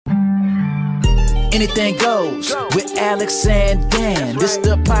Anything goes with Alex and Dan. This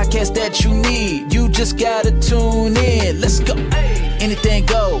the podcast that you need. You just gotta tune in. Let's go. Anything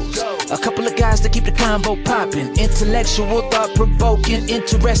goes. A couple of guys that keep the convo popping. Intellectual, thought-provoking,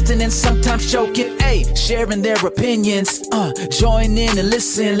 interesting, and sometimes choking. Sharing their opinions. Join in and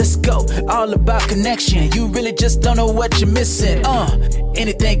listen. Let's go. All about connection. You really just don't know what you're missing.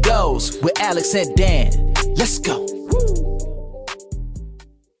 Anything goes with Alex and Dan. Let's go.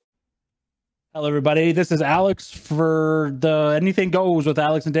 Hello, everybody. This is Alex for the Anything Goes with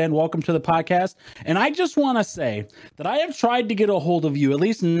Alex and Dan. Welcome to the podcast. And I just want to say that I have tried to get a hold of you at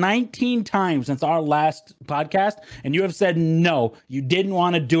least 19 times since our last podcast, and you have said no. You didn't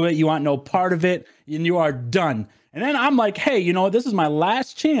want to do it. You want no part of it, and you are done. And then I'm like, hey, you know what? This is my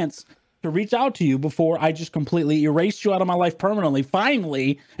last chance to reach out to you before I just completely erased you out of my life permanently,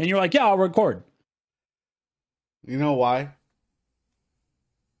 finally. And you're like, yeah, I'll record. You know why?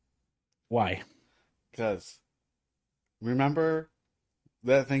 Why? Because remember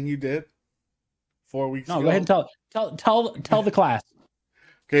that thing you did 4 weeks ago? No, go ahead and tell the class.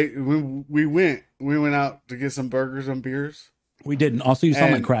 Okay, we went out to get some burgers and beers. We didn't. Also, you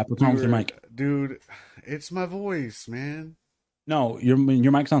sound like crap. What's wrong with your mic? Dude, it's my voice, man. No, your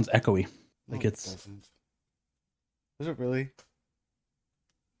mic sounds echoey. Like it doesn't. Is it really?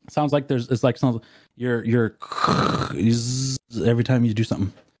 Sounds like you're every time you do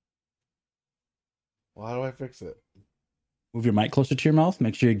something. Well, how do I fix it? Move your mic closer to your mouth.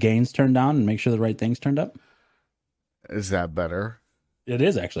 Make sure your gain's turned down and make sure the right thing's turned up. Is that better? It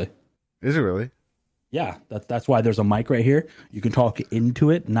is actually. Is it really? Yeah, that's why there's a mic right here. You can talk into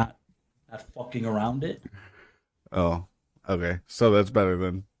it, not fucking around it. Oh, okay. So that's better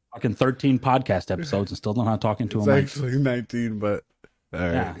than fucking 13 podcast episodes and still don't know how to talk into a mic. It's actually 19, but all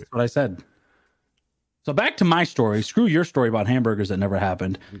right. Yeah, that's what I said. So back to my story. Screw your story about hamburgers that never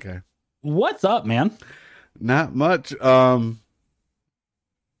happened. Okay. What's up, man? Not much. I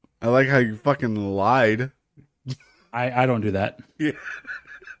like how you fucking lied. I don't do that. Yeah.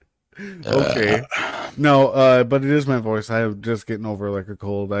 Okay. No, but it is my voice. I'm just getting over like a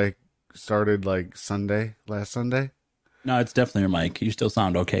cold. I started like last Sunday. No, it's definitely your mic. You still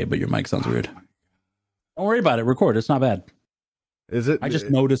sound okay, but your mic sounds weird. Don't worry about it. Record. It's not bad. Is it? I just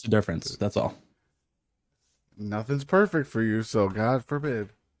noticed a difference. That's all. Nothing's perfect for you, so God forbid.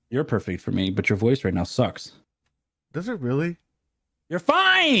 You're perfect for me, but your voice right now sucks. Does it really? You're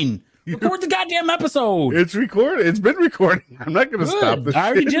fine. Record the goddamn episode. It's recorded. It's been recording. I'm not going to stop this. I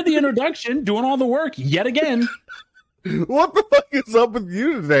already did the introduction, doing all the work yet again. What the fuck is up with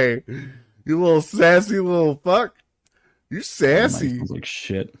you today? You little sassy little fuck. You sassy. Sounds like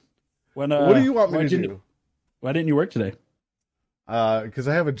shit. What do you want me to do? Why didn't you work today? Because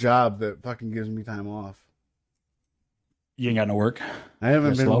I have a job that fucking gives me time off. You ain't got no work. I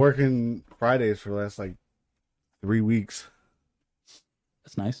haven't been working Fridays for the last like 3 weeks.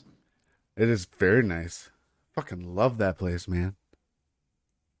 That's nice. It is very nice. Fucking love that place, man.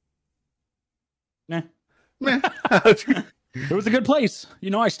 Nah. Man. It was a good place.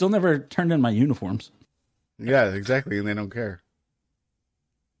 You know, I still never turned in my uniforms. Yeah, exactly. And they don't care.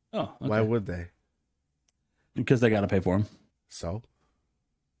 Oh, okay. Why would they? Because they got to pay for them. So?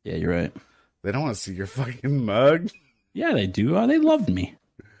 Yeah, you're right. They don't want to see your fucking mug. Yeah, they do. They loved me.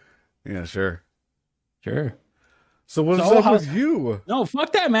 Yeah, sure. Sure. So what's up with you? No,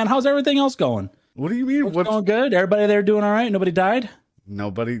 fuck that, man. How's everything else going? What do you mean? What's going good? Everybody there doing all right? Nobody died?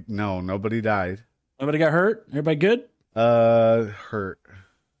 Nobody died. Nobody got hurt? Everybody good? Hurt.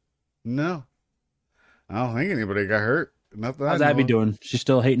 No. I don't think anybody got hurt. Nothing. How's Abby doing? She's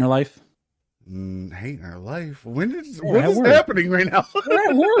still hating her life? Hating her life? What is happening right now?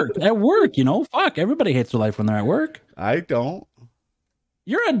 At work. At work, you know? Fuck, everybody hates their life when they're at work. I don't.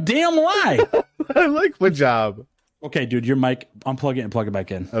 You're a damn lie. I like my job. Okay, dude, your mic, unplug it and plug it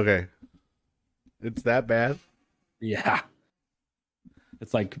back in. Okay. It's that bad? Yeah.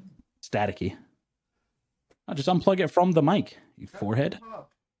 It's like staticky. I'll just unplug it from the mic, you forehead.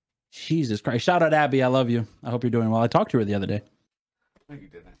 Jesus Christ. Shout out Abby. I love you. I hope you're doing well. I talked to her the other day. No, you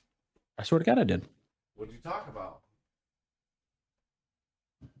didn't. I swear to God I did. What did you talk about?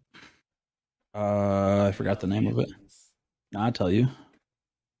 I forgot the name of it. No, I'll tell you.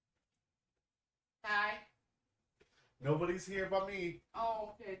 Hi. Nobody's here but me.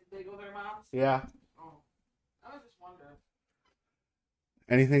 Oh, okay. Did they go to their mom's? Yeah. Oh. I was just wondering.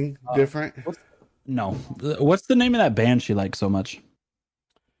 Anything different? No. What's the name of that band she likes so much?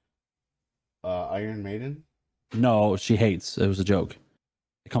 Iron Maiden? No, she hates. It was a joke.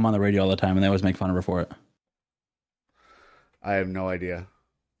 They come on the radio all the time and they always make fun of her for it. I have no idea.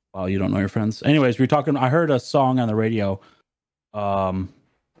 Well, you don't know your friends. Anyways, we're talking. I heard a song on the radio, and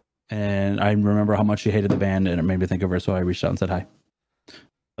and I remember how much she hated the band, and it made me think of her. So I reached out and said hi.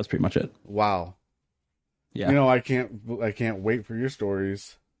 That's pretty much it. Wow. Yeah. You know, I can't wait for your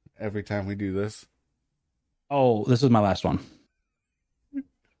stories every time we do this. Oh, this is my last one.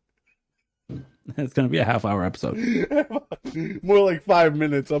 It's gonna be a half-hour episode. More like 5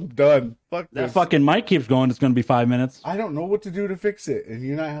 minutes. I'm done. Fuck That this. fucking mic keeps going. It's gonna be 5 minutes. I don't know what to do to fix it, and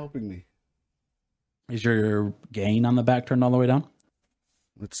you're not helping me. Is your gain on the back turned all the way down?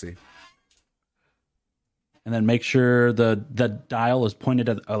 Let's see. And then make sure the dial is pointed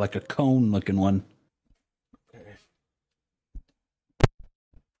at like a cone looking one. Okay.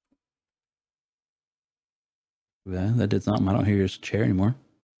 Yeah, that did something. I don't hear your chair anymore.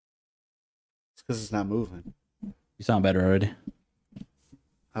 It's because it's not moving. You sound better already.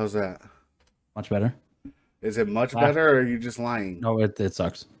 How's that? Much better. Is it much Laugh. better, or are you just lying? No, it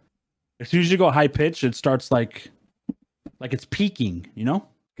sucks. As soon as you go high pitch, it starts like it's peaking, you know?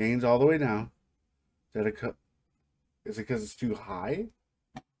 Gains all the way down. Is it because it's too high?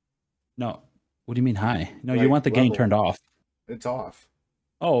 No. What do you mean high? No, you Like want the gain level. turned off. It's off.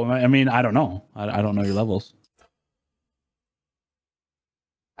 Oh, I mean, I don't know. I don't know your levels.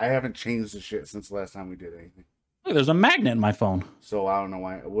 I haven't changed the shit since the last time we did anything. Look, there's a magnet in my phone. So I don't know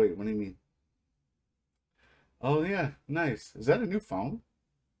why. Wait, what do you mean? Oh, yeah. Nice. Is that a new phone?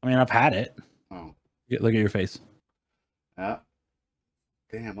 I mean, I've had it. Oh. Look at your face. Yeah.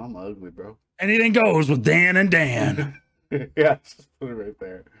 Damn, I'm ugly, bro. Anything goes with Dan and Dan. Yeah, just put it right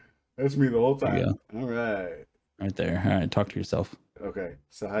there. That's me the whole There you time. All right. Right there. All right, talk to yourself. Okay.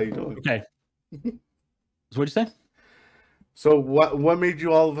 So how you doing? Okay. So what'd you say? So what made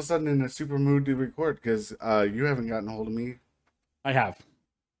you all of a sudden in a super mood to record? Because you haven't gotten a hold of me I have.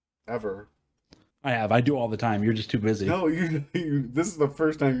 ever. I do all the time. You're just too busy. No, you. This is the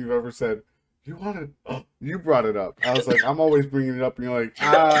first time you've ever said you want to. Oh, you brought it up. I was like, I'm always bringing it up, and you're like,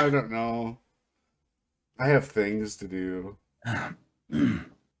 I don't know. I have things to do. I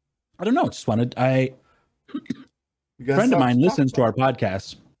don't know. Just wanted. A You got friend of stuff mine to talk listens to our about.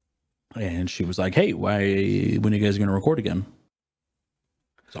 podcast, and she was like, "Hey, when are you guys going to record again?"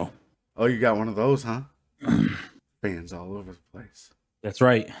 So Oh, you got one of those, huh? Fans all over the place. that's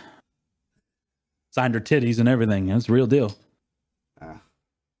right. Signed her titties and everything. It's a real deal.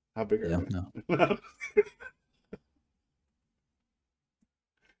 How big are Yeah. they? No.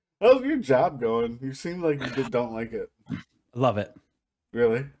 How's your job going? You seem like you don't like it. I love it.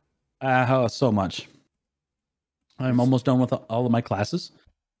 Really? Oh, so much. I'm almost done with all of my classes.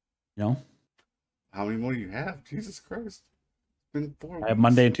 You know, How many more do you have? Jesus Christ. It's been 4 weeks. I have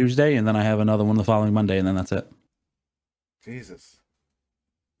Monday and Tuesday, and then I have another one the following Monday, and then that's it. Jesus.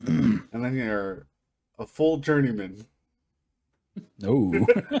 And then you're a full journeyman. No.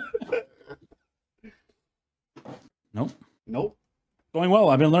 Nope. Nope. Going well.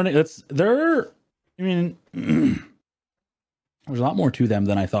 I've been learning. I mean, there's a lot more to them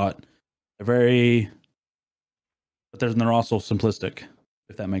than I thought. They're they're also simplistic,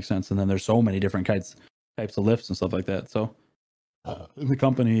 if that makes sense. And then there's so many different types of lifts and stuff like that. So the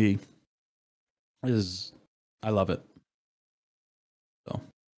company I love it. So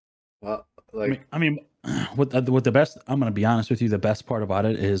Well, like, I mean, what the best? I'm gonna be honest with you. The best part about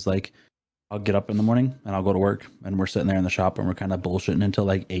it is like, I'll get up in the morning and I'll go to work, and we're sitting there in the shop and we're kind of bullshitting until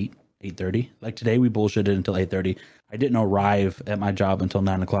like 8:30. Like today, we bullshitted until 8:30. I didn't arrive at my job until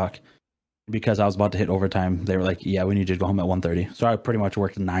 9:00 because I was about to hit overtime. They were like, "Yeah, we need you to go home at 1:30." So I pretty much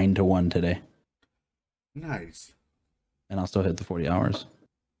worked 9 to 1 today, nice. and I'll still hit the 40 hours.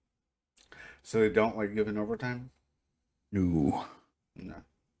 So they don't like giving overtime? No, No. no,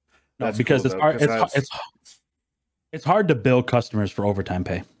 That's because cool, it's though, hard. 'cause It's hard to bill customers for overtime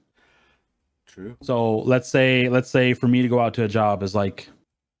pay. True. So let's say for me to go out to a job is like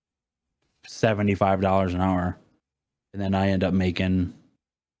 $75 an hour, and then I end up making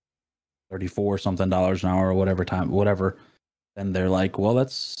 34 something dollars an hour or whatever. Then they're like, well,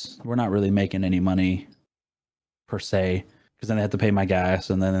 we're not really making any money per se, because then they have to pay my gas,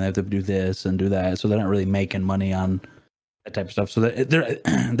 and then they have to do this and do that. So they're not really making money on that type of stuff. So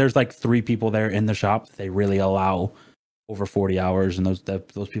there's like 3 people there in the shop that they really allow over 40 hours, and those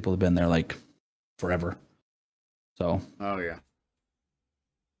people have been there like forever. So Oh, yeah.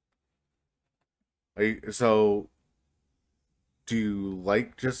 So, do you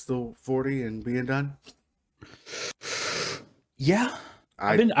like just the 40 and being done? yeah,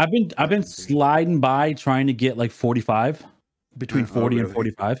 I've been sliding by trying to get like 45, between 40 and really?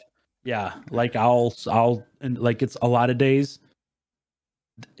 45. Yeah, like I'll and like it's a lot of days,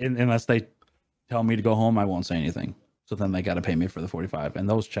 unless they tell me to go home, I won't say anything. So then they got to pay me for the 45, and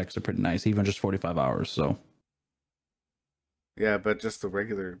those checks are pretty nice, even just 45 hours. So Yeah, but just the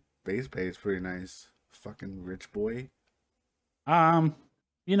regular base pay is pretty nice. Fucking rich boy.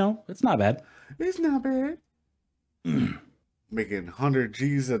 You know, it's not bad. It's not bad. Making 100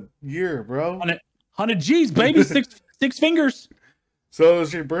 G's a year, bro. 100 G's, baby. six fingers. So it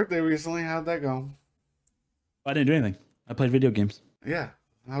was your birthday recently. How'd that go? I didn't do anything. I played video games. Yeah.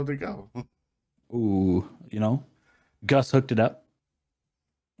 How'd it go? Ooh, you know, Gus hooked it up.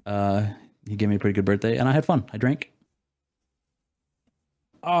 He gave me a pretty good birthday, and I had fun. I drank.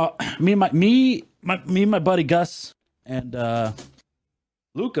 Me and my buddy Gus and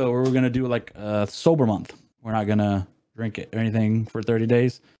Luca, we were gonna do like a sober month. We're not gonna drink it or anything for 30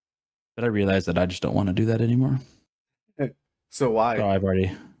 days. But I realized that I just don't want to do that anymore. So why? So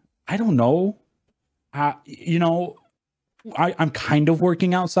I don't know. You know, I'm kind of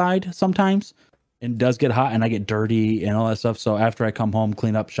working outside sometimes, and it does get hot, and I get dirty and all that stuff. So after I come home,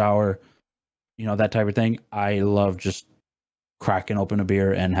 clean up, shower, you know, that type of thing, I love just cracking open a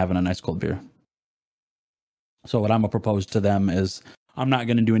beer and having a nice cold beer. So what I'm gonna propose to them is I'm not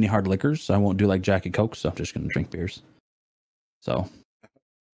gonna do any hard liquors. So I won't do like Jack and Coke. So I'm just gonna drink beers. So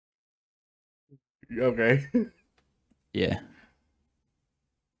Okay. yeah.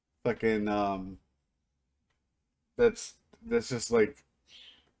 Fucking that's just like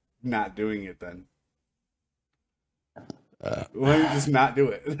not doing it then. Why don't you just not do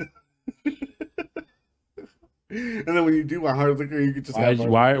it? And then when you do want hard liquor, you could just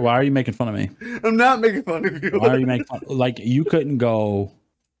Why are you making fun of me? I'm not making fun of you. Why are you making fun? Like you couldn't go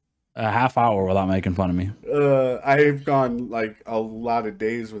a half hour without making fun of me. I've gone like a lot of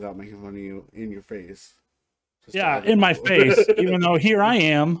days without making fun of you in your face. Just Yeah, in my face. Even though here I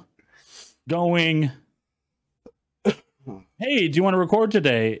am going, hey, do you want to record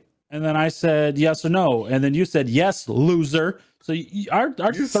today? And then I said yes or no. And then you said yes, loser. So our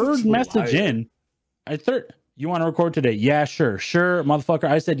You're third such a message liar. you want to record today? Yeah, sure. Sure, motherfucker.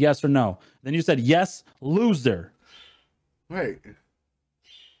 I said yes or no. Then you said yes, loser. Wait.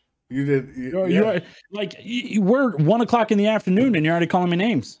 You did. You're like, we're 1 o'clock in the afternoon and you're already calling me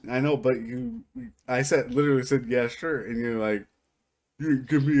names. I know, but I literally said yeah, sure, and you're like, you didn't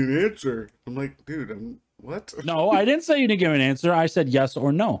give me an answer. I'm like, dude, what? No, I didn't say you didn't give me an answer. I said yes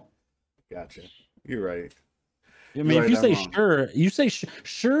or no. Gotcha. You're right. I mean, You're if you right, say I'm wrong. sure, you say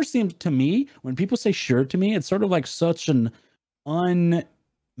sure seems to me, when people say sure to me, it's sort of like such an unmotivated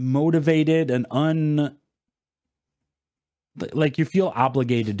and like you feel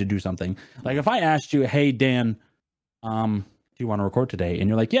obligated to do something. Like if I asked you, hey, Dan, do you want to record today? And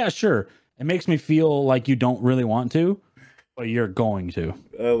you're like, yeah, sure. It makes me feel like you don't really want to, but you're going to.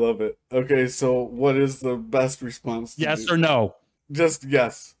 I love it. Okay, so what is the best response? Yes or no? Just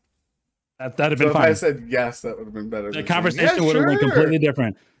yes. That'd have So been if fine. I said yes, that would have been better. The than conversation saying, would have been sure. completely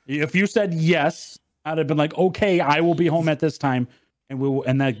different. If you said yes, I'd have been like, okay, I will be home at this time, and we will,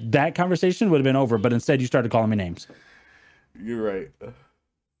 and that conversation would have been over. But instead, you started calling me names. You're right.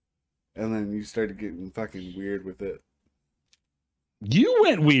 And then you started getting fucking weird with it. You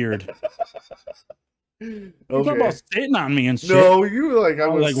went weird. You talk Okay. about sitting on me and shit. No, you were like, I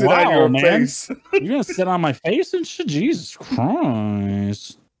was would like, sit on wow, your man. face. You're gonna sit on my face and shit. Jesus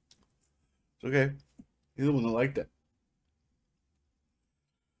Christ. Okay. You're the one that liked it.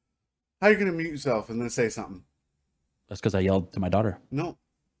 How are you gonna mute yourself and then say something? That's because I yelled to my daughter. No.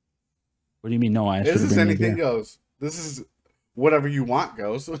 What do you mean? No, I asked her This to is bring me a anything beer. goes. This is whatever you want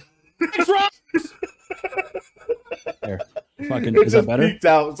goes. What's wrong? There. Fucking, It is that just better? peeked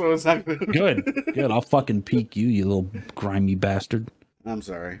out, so it's not Good. Good. I'll fucking peek you, you little grimy bastard. I'm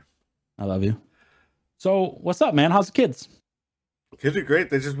sorry. I love you. So, what's up, man? How's the kids? Kids are great.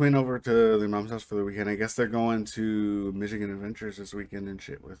 They just went over to their mom's house for the weekend. I guess they're going to Michigan Adventures this weekend and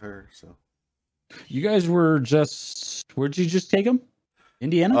shit with her. So, You guys were just, where'd you just take them?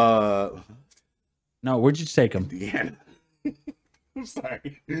 Indiana? No, where'd you take them? Indiana. I'm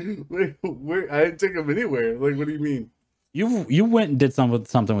sorry. Wait, I didn't take them anywhere. Like, what do you mean? You went and did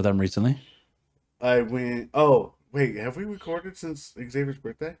something with them recently. I went. Oh, wait. Have we recorded since Xavier's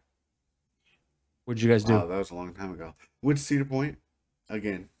birthday? What'd you guys do? Wow, that was a long time ago. Went to Cedar Point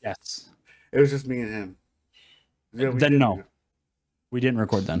again. Yes. It was just me and him. Yeah, we Then did. no. We didn't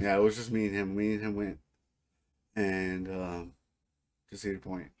record then. Yeah, it was just me and him. Me and him went and to Cedar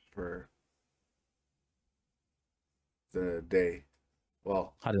Point for the day.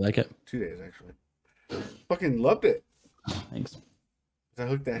 Well, How do you like it? 2 days actually. Fucking loved it. Thanks. I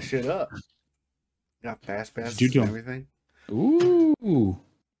hooked that shit up. Got fast What'd passes you do? and everything. Ooh.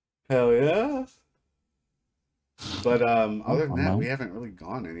 Hell yeah. But other than that, know. we haven't really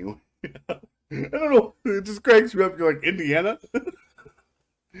gone anywhere. I don't know. It just cracks me up. You're like, Indiana? I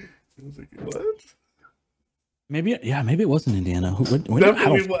was like, what? Maybe it was in Indiana.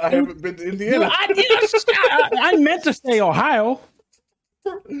 Definitely, I haven't been to Indiana. I meant to say Ohio.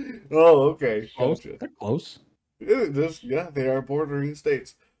 Oh, okay. Close. Gotcha. They're close. Yeah, they are bordering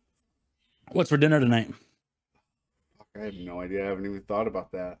states. What's for dinner tonight? I have no idea. I haven't even thought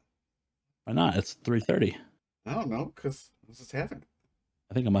about that. Why not? It's 3:30. I don't know, because this is happening.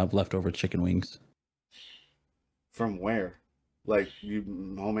 I think I'm gonna have leftover chicken wings. From where? Like,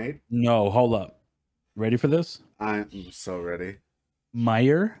 you homemade? No, hold up. Ready for this? I'm so ready.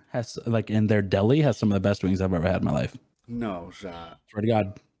 Meyer has, like, in their deli, has some of the best wings I've ever had in my life. No shot. Swear to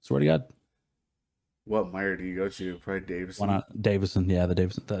God. Swear to God. What Meyer do you go to? Probably Davison. Why not Davison? Yeah, the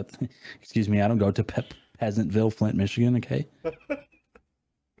Davison. Excuse me, I don't go to Peasantville, Flint, Michigan. Okay.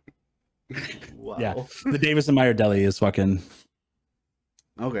 Wow. Yeah, the Davison Meyer deli is fucking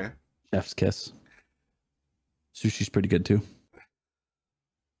Okay. chef's kiss. Sushi's pretty good too.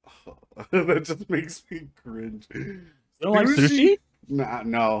 That just makes me cringe. You don't like sushi? Nah,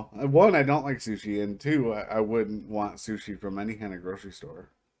 no. One, I don't like sushi, and two, I wouldn't want sushi from any kind of grocery store.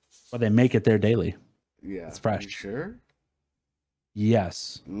 Well, they make it there daily. Yeah. It's fresh. You sure?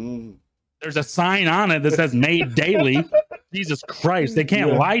 Yes. Mm. There's a sign on it that says made daily. Jesus Christ, they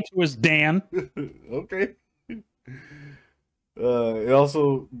can't Yeah. lie to us, Dan. Okay. It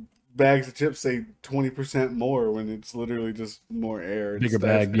also, bags of chips say 20% more when it's literally just more air. Bigger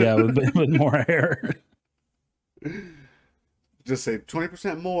instead. bag, yeah, with more air. Just say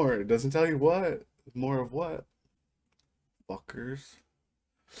 20% more. It doesn't tell you what. More of what? Fuckers.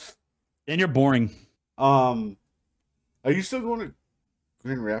 And you're boring. Are you still going to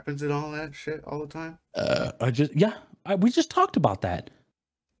Grand Rapids and all that shit all the time? We just talked about that.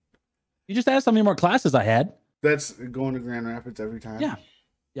 You just asked how many more classes I had. That's going to Grand Rapids every time? Yeah.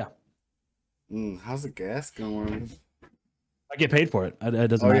 How's the gas going? I get paid for it. It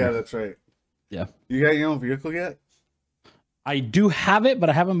doesn't Oh, matter. yeah, that's right. Yeah. You got your own vehicle yet? I do have it, but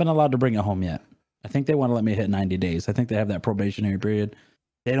I haven't been allowed to bring it home yet. I think they want to let me hit 90 days. I think they have that probationary period.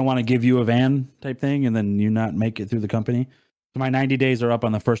 They don't want to give you a van type thing and then you not make it through the company. So my 90 days are up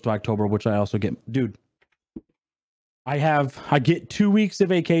on the 1st of October, which I also get. Dude, I get 2 weeks of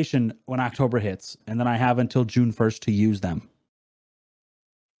vacation when October hits, and then I have until June 1st to use them.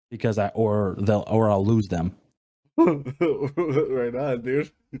 Because I'll lose them. Right on, dude.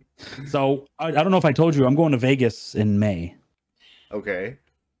 So I don't know if I told you, I'm going to Vegas in May. Okay.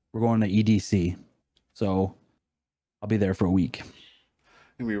 We're going to EDC. So I'll be there for a week.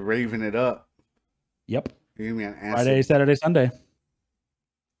 You're gonna be raving it up. Yep. You're gonna be on acid. Friday, Saturday, Sunday.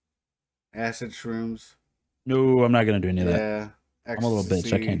 Acid shrooms. No, I'm not going to do any of that. Yeah. I'm a little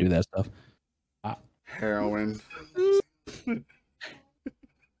bitch. I can't do that stuff. Heroin.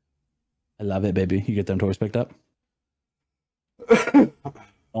 I love it, baby. You get them toys picked up?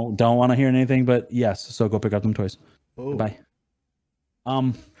 Don't want to hear anything but yes. So go pick up them toys. Oh. Bye.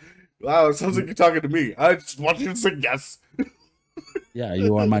 Wow, it sounds like you're talking to me. I just want you to say yes. Yeah,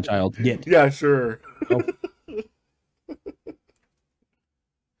 you are my child. Get. Yeah, sure. Oh.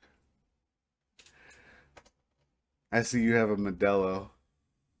 I see you have a Modelo.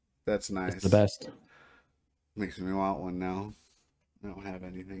 That's nice. It's the best. Makes me want one now. I don't have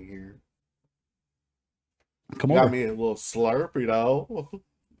anything here. Come Got over. me a little slurp, you know.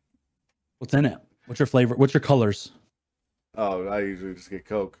 What's in it? What's your flavor? What's your colors? Oh, I usually just get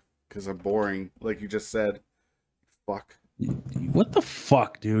Coke because I'm boring, like you just said. Fuck. What the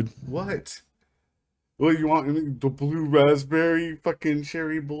fuck, dude? What? What you want? The blue raspberry fucking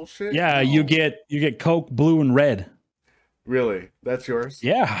cherry bullshit? Yeah, No. you get Coke, blue and red. Really? That's yours?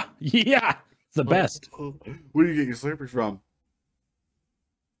 Yeah, yeah, it's the best. Where do you get your Slurpee from?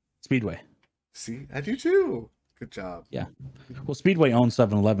 Speedway. See, I do too. Good job. Yeah. Well, Speedway owns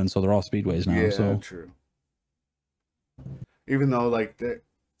 7-Eleven, so they're all Speedways now. Yeah, So true. Even though, like,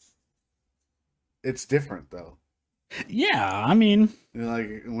 it's different though. yeah, I mean, You know,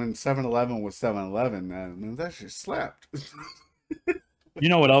 like when 7-Eleven was 7-Eleven, man, that shit slapped. you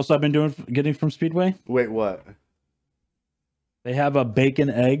know what else I've been getting from Speedway? Wait, what? They have a bacon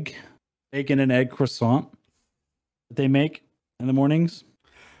and egg croissant that they make in the mornings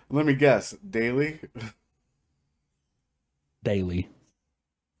Let me guess. Daily? daily.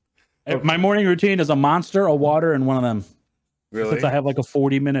 Okay. My morning routine is a Monster, a water, and one of them. Really? Since I have like a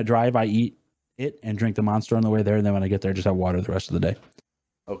 40-minute drive, I eat it and drink the Monster on the way there, and then when I get there, just have water the rest of the day.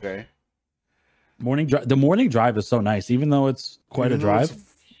 Okay. The morning drive is so nice, even though it's quite Even a though drive. it's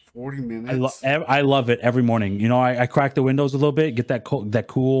 40 minutes. I love it every morning. You know, I crack the windows a little bit, get that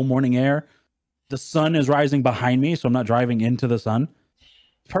cool morning air. The sun is rising behind me, so I'm not driving into the sun.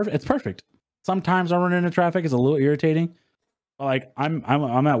 It's perfect. It's perfect. Sometimes I run into traffic. It's a little irritating. Like I'm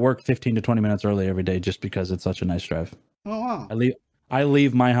at work 15 to 20 minutes early every day just because it's such a nice drive. Oh wow. I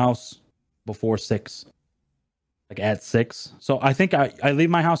leave my house before 6, like at 6. So I think I leave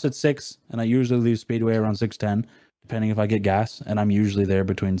my house at 6, and I usually leave Speedway around 6:10, depending if I get gas, and I'm usually there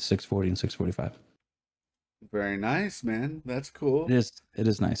between 6:40 and 6:45. Very nice, man. That's cool. It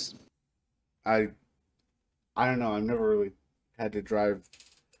is nice. I don't know. I've never really had to drive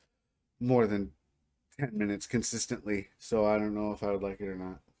more than 10 minutes consistently, so I don't know if I would like it or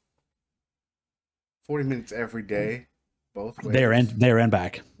not. 40 minutes every day, both ways. There and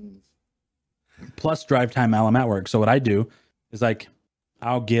back. Mm. Plus drive time while I'm at work. So what I do is like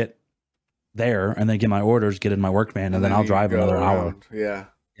I'll get there and then get my orders, get in my work van, and then I'll you drive go another hour. around. Yeah.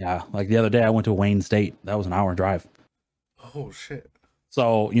 Yeah. Like the other day I went to Wayne State. That was an hour drive. Oh shit.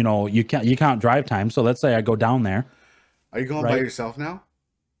 So, you know, you count drive time. So let's say I go down there. Are you going by yourself now?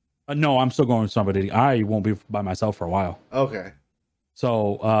 No, I'm still going with somebody. I won't be by myself for a while. Okay.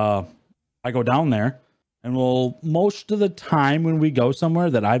 So I go down there, and most of the time when we go somewhere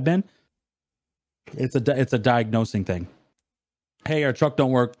that I've been, it's a diagnosing thing. Hey, our truck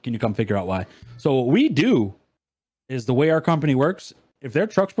don't work. Can you come figure out why? So what we do is the way our company works. If their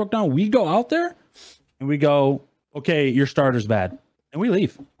truck's broke down, we go out there and we go, okay, your starter's bad, and we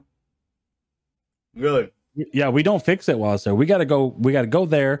leave. Really? Yeah, we don't fix it while it's there. We gotta go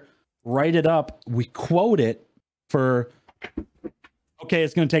there, write it up. We quote it for, okay,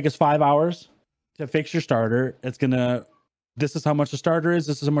 it's gonna take us 5 hours to fix your starter. This is how much the starter is.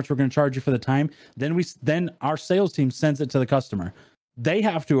 This is how much we're gonna charge you for the time. Then our sales team sends it to the customer. They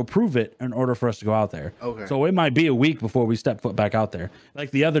have to approve it in order for us to go out there. Okay. So it might be a week before we step foot back out there.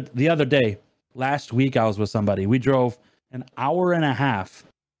 Like the other day, last week I was with somebody. We drove an hour and a half.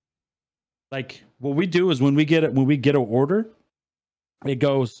 Like what we do is when we get an order, it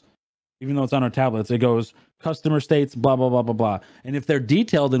goes, even though it's on our tablets, it goes customer states blah blah blah blah blah. And if they're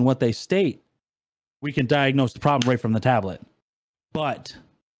detailed in what they state, we can diagnose the problem right from the tablet. But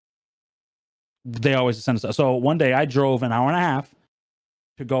they always send us. So one day I drove an hour and a half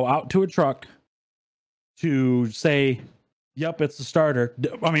to go out to a truck to say, "Yep, it's the starter."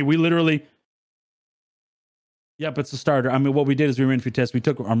 I mean, we literally. Yep, it's the starter. I mean, what we did is we ran a few tests. We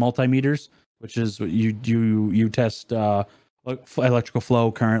took our multimeters, which is you test electrical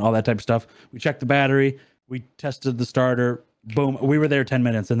flow, current, all that type of stuff. We checked the battery. We tested the starter. Boom. We were there 10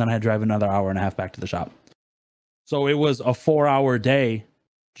 minutes, and then I had to drive another hour and a half back to the shop. So it was a 4-hour day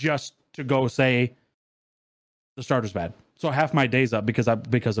just to go say the starter's bad. So half my day's up because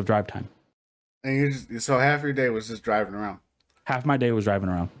of drive time. And so half your day was just driving around. Half my day was driving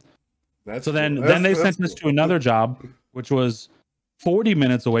around. That's so cool. then they sent us to another job, which was 40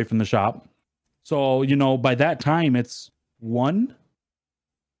 minutes away from the shop. So, you know, by that time it's 1.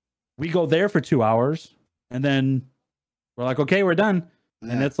 We go there for 2 hours, and then we're like, okay, we're done.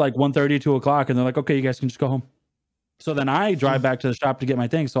 Yeah. And it's like 1:30, 2 o'clock, and they're like, okay, you guys can just go home. So then I drive back to the shop to get my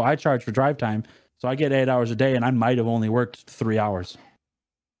things. So I charge for drive time. So I get 8 hours a day, and I might have only worked 3 hours.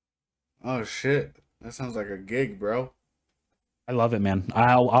 Oh shit. That sounds like a gig, bro. I love it, man.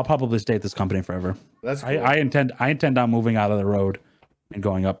 I'll probably stay at this company forever. That's cool. I intend on moving out of the road and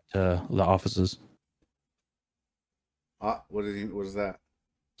going up to the offices. What is that?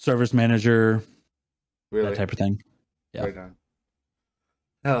 Service manager, really? That type of thing. Yeah. Right on.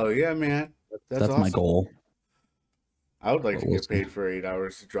 Hell yeah, man. That's my awesome. goal. I would like to get paid for 8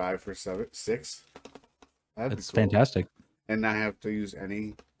 hours to drive for 6. That's cool. Fantastic. And not have to use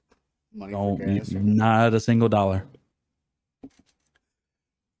any money for gas. Not a single dollar.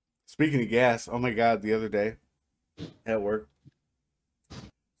 Speaking of gas, oh my God, the other day at work.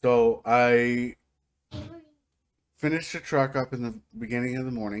 So I finished the truck up in the beginning of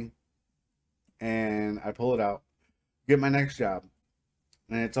the morning, and I pull it out, get my next job,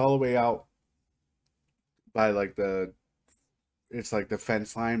 and it's all the way out by like it's like the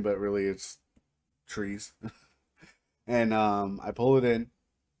fence line, but really it's trees. And I pull it in,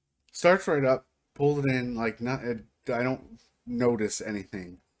 starts right up, pull it in, like I don't notice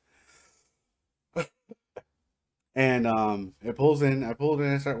anything. And it pulls in, I pull it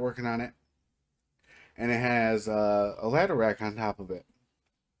in, I start working on it, and it has a ladder rack on top of it.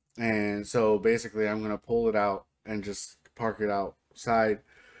 And so basically I'm going to pull it out and just park it outside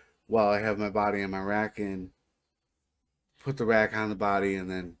while I have my body in my rack, and put the rack on the body and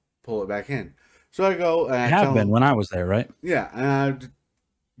then pull it back in. So I go and I have been when I was there, right? Yeah, and I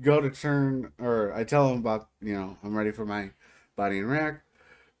go to turn, or I tell him about, I'm ready for my body and rack.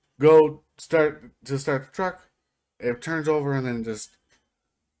 Go start the truck. It turns over and then just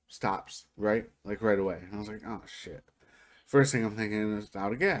stops, right? Like right away. And I was like, oh shit. First thing I'm thinking is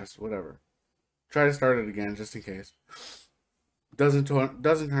out of gas, whatever. Try to start it again just in case. Doesn't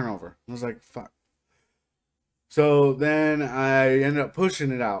turn over. I was like, fuck. So then I ended up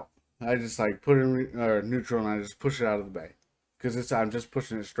pushing it out. I just like put it in neutral and I just push it out of the bay because I'm just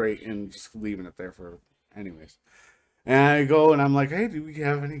pushing it straight and just leaving it there for anyways. And I go and I'm like, hey, do we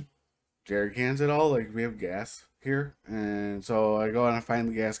have any jerry cans at all? Like, we have gas here. And so I go and I find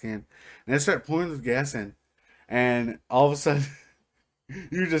the gas can and I start pouring the gas in. And all of a sudden,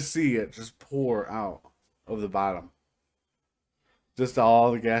 you just see it just pour out of the bottom. Just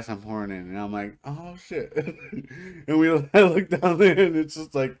all the gas I'm pouring in. And I'm like, oh shit. And I look down there and it's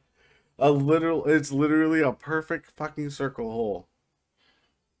just like it's literally a perfect fucking circle hole.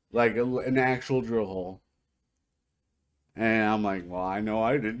 Like an actual drill hole. And I'm like, well, I know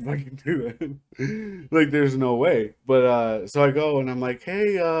I didn't fucking do it. Like, there's no way. But, so I go and I'm like,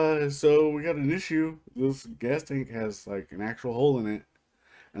 hey, so we got an issue. This gas tank has, like, an actual hole in it.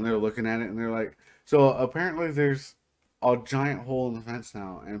 And they're looking at it and they're like, so apparently there's a giant hole in the fence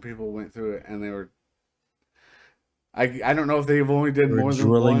now. And people went through it and they were, I don't know if they've only did more than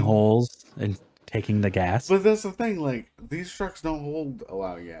drilling one. holes and taking the gas. But that's the thing, like, these trucks don't hold a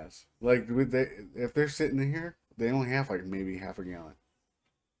lot of gas. Like, if they're sitting in here, they only have like maybe half a gallon.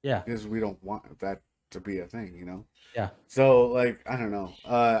 Yeah. Because we don't want that to be a thing, you know? Yeah. So, like, I don't know.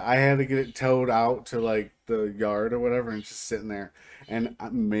 I had to get it towed out to like the yard or whatever and just sitting there. And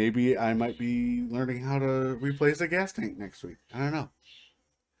maybe I might be learning how to replace a gas tank next week. I don't know.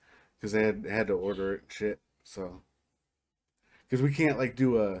 Because they had to order it and shit. So, because we can't like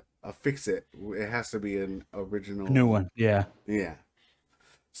do a fix it. It has to be an original New one. Yeah. Yeah.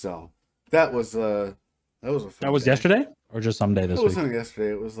 So that was a fun That was day. yesterday or just someday this It week? wasn't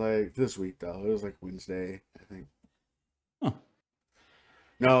yesterday. It was like this week though. It was like Wednesday, I think. Huh.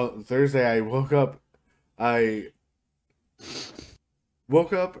 No, Thursday. I woke up. I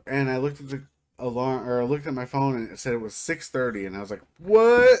woke up and I looked at the alarm, or I looked at my phone and it said it was 6:30, and I was like,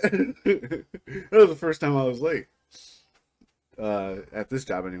 "What?" That was the first time I was late. At this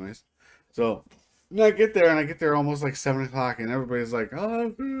job, anyways. So, and I get there and I get there almost like 7 o'clock, and everybody's like,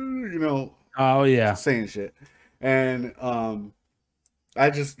 "Oh, you know." Oh yeah. Saying shit. And I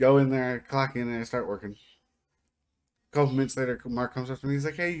just go in there, I clock in, and I start working. A couple minutes later, Mark comes up to me. He's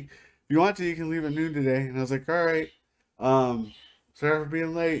like, hey, if you want to, you can leave at noon today. And I was like, all right. Sorry for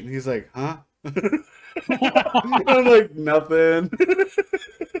being late. And he's like, huh? I'm like, nothing.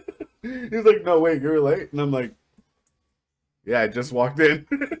 He's like, no, wait, you were late? And I'm like, yeah, I just walked in.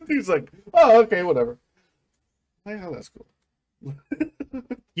 He's like, oh, okay, whatever. I'm like, oh, that's cool.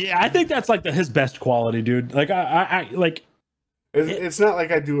 Yeah, I think that's like his best quality, dude. Like I like. It's not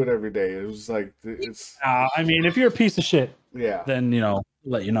like I do it every day. It was like it's. I mean, if you're a piece of shit, Yeah. then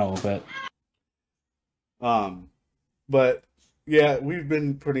let you know. But yeah, we've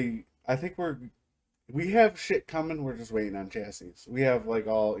been pretty. I think we have shit coming. We're just waiting on chassis. We have like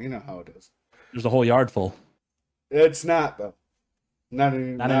all, you know how it is. There's a whole yard full. It's not though. Not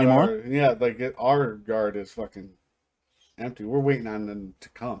anymore. Yeah, like our yard is fucking empty. We're waiting on them to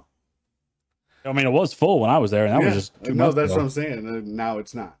come. I mean, it was full when I was there, and that was just 2 months that's ago. what I'm saying. Now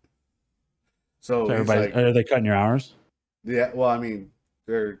it's not. So everybody, like, are they cutting your hours? yeah, well, I mean,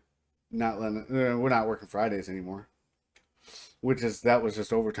 they're not letting. We're not working Fridays anymore, that was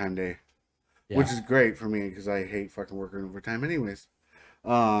just overtime day, which is great for me because I hate fucking working overtime, anyways.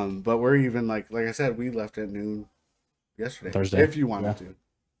 But we're even like I said, we left at noon yesterday. Thursday, if you wanted to.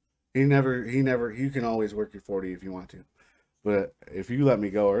 He never. You can always work your 40 if you want to, but if you let me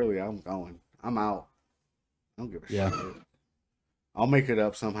go early, I'm going. I'm out. I don't give a shit. I'll make it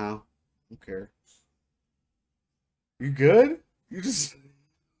up somehow. I don't care. You good? You just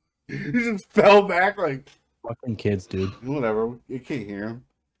fell back like fucking kids, dude. Whatever. You can't hear him.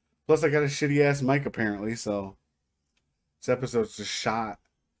 Plus, I got a shitty ass mic apparently, so this episode's just shot.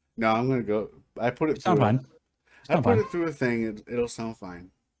 No, I'm gonna go. I put it through. Fine. I put it through a thing. It'll sound fine.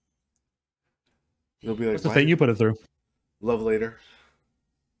 It'll be like what's the thing you put it through? Love later.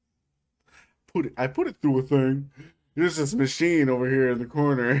 I put it through a thing. There's this machine over here in the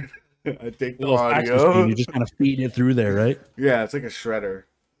corner. I take the audio. You just kind of feed it through there, right? Yeah, it's like a shredder.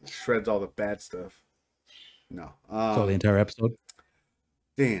 It shreds all the bad stuff. No. So the entire episode.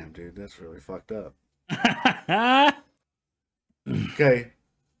 Damn, dude, that's really fucked up. Okay,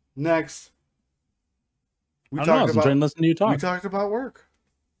 next. I don't know. I'm trying to listen to you talk. We talked about work.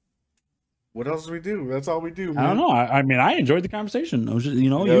 What else do we do? That's all we do, man. I don't know. I mean, I enjoyed the conversation. It was just,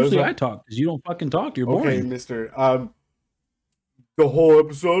 usually I talk because you don't fucking talk. You're boring. Okay, mister. The whole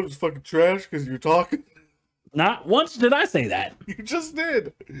episode is fucking trash because you're talking. Not once did I say that. You just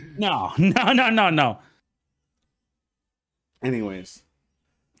did. No. Anyways.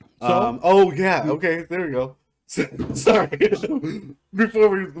 So, oh, yeah. Okay, there we go. Sorry. before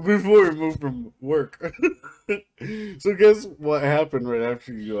we move from work. So guess what happened right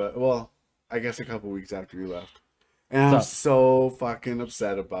after you left? Well, I guess a couple weeks after you left. And I'm What's up? so fucking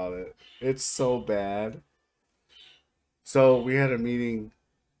upset about it. It's so bad. So we had a meeting,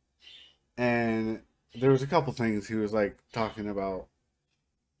 and there was a couple things he was like talking about.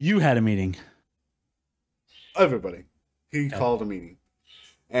 You had a meeting. Everybody. He Okay. called a meeting.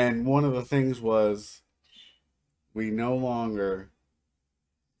 And one of the things was we no longer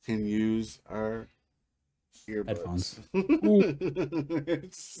can use our earbuds.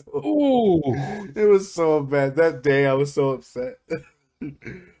 It's so, Ooh. it was so bad. That day I was so upset. Who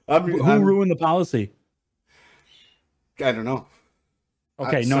ruined the policy? I don't know.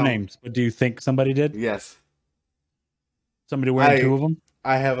 Okay, no some- names. But do you think somebody did? Yes. Somebody wearing I- two of them?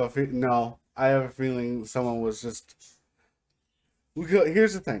 I have a feeling someone was just.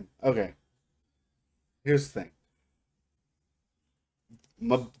 Here's the thing. Okay. Here's the thing.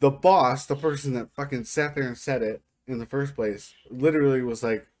 The boss, the person that fucking sat there and said it in the first place, literally was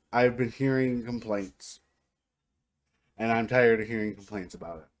like, "I've been hearing complaints, and I'm tired of hearing complaints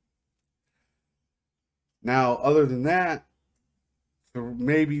about it." Now, other than that, for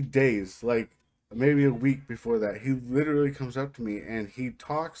maybe days, like maybe a week before that, he literally comes up to me and he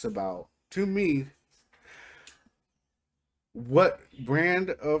talks about, to me, what brand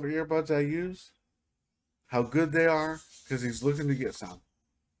of earbuds I use, how good they are, because he's looking to get some.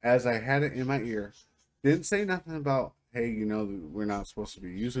 As I had it in my ear, didn't say nothing about, hey, we're not supposed to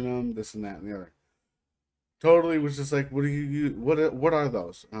be using them, this and that and the other. Totally was just like, what do you use? What are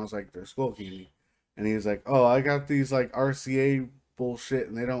those? And I was like, they're Skull Candy. And he was like, oh, I got these like RCA bullshit,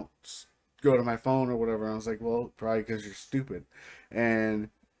 and they don't go to my phone or whatever. And I was like, well, probably because you're stupid. And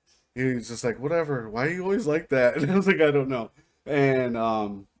he was just like, whatever. Why are you always like that? And I was like, I don't know. And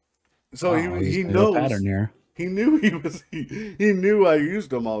so he knows. Pattern here. He knew he knew I used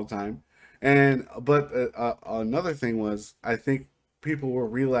them all the time. But another thing was, I think people were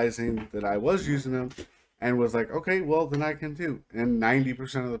realizing that I was using them, and was like, okay, well then I can too. And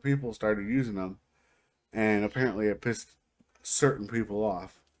 90% of the people started using them, and apparently it pissed certain people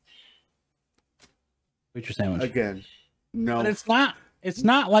off. Eat your sandwich. Again, no. But it's not. It's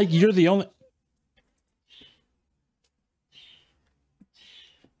not like you're the only.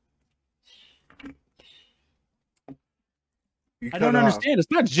 You I cut don't off. understand.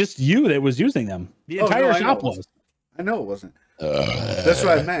 It's not just you that was using them. The Oh, entire no, I know shop it was. I know it wasn't. That's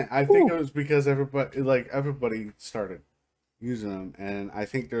what I meant. I think it was because everybody started using them, and I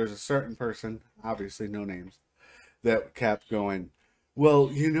think there's a certain person, obviously no names, that kept going, well,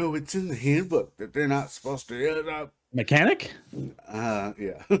 it's in the handbook that they're not supposed to do it. Mechanic?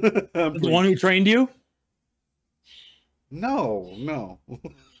 Yeah. The one who trained you? No.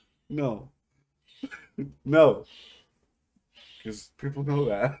 No. Because people know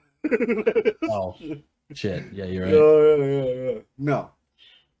that. Oh, shit. Yeah, you're right. Yeah. No.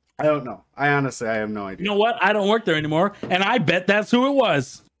 I don't know. I honestly have no idea. You know what? I don't work there anymore, and I bet that's who it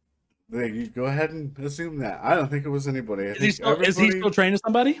was. You go ahead and assume that. I don't think it was anybody. Is he still training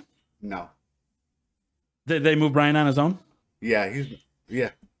somebody? No. Did they move Brian on his own? Yeah,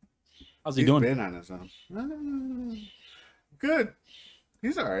 How's he he's doing? been on his own. Good.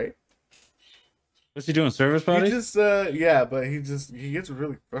 He's all right. What's he doing? Service He parties? just but he gets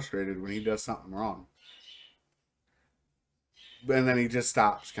really frustrated when he does something wrong. And then he just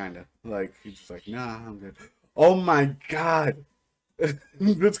stops, kind of. Like, he's just like, nah, I'm good. Oh my God.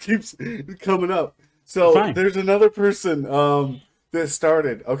 This keeps coming up. So, Fine. there's another person that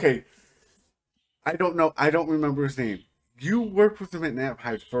started. Okay. I don't know. I don't remember his name. You worked with him at Nap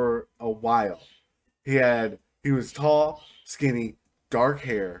Heights for a while. He was tall, skinny, dark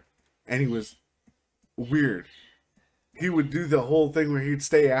hair, and he was weird. He would do the whole thing where he'd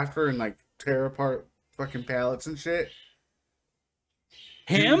stay after and like tear apart fucking pallets and shit.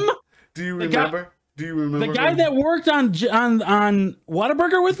 Him? Do you The guy- remember? Do you remember The guy him? that worked on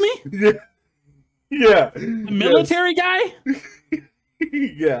Whataburger with me? Yeah. The military guy?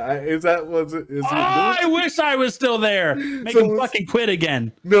 Yeah. Is he? I wish I was still there. Make So him let's- fucking quit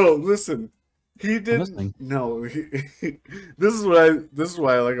again. No, listen. He listening. didn't. No, this is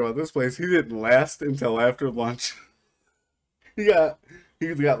why I like about this place. He didn't last until after lunch. He got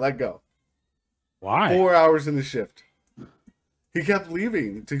let go. Why? 4 hours in the shift. He kept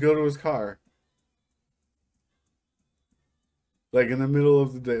leaving to go to his car. Like in the middle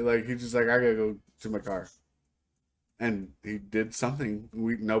of the day, like he's just like, I gotta go to my car. And he did something.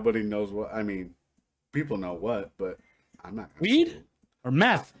 Nobody knows what. I mean, people know what, but I'm not. Gonna Weed? say it. Or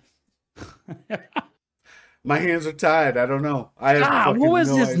meth? My hands are tied. I don't know. I have What fucking was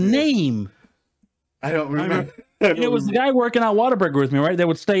no his idea. name? I don't remember. And it was the guy working at Whataburger with me, right? They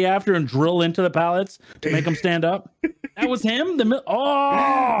would stay after and drill into the pallets to make them stand up. That was him.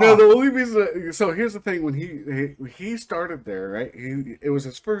 Oh No, the only reason. So here's the thing: when he started there, right? It was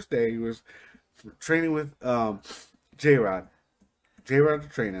his first day. He was training with J-Rod. J-Rod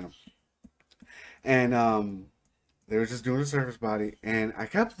was training him, and they were just doing a service body. And I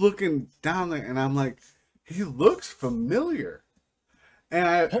kept looking down there, and I'm like, he looks familiar. And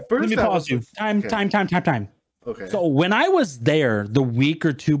at first, let me pause you. Time. Okay. So when I was there the week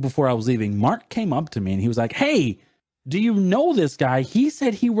or two before I was leaving, Mark came up to me and he was like, "Hey, do you know this guy? He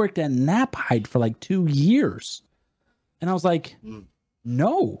said he worked at Napide for like 2 years." And I was like,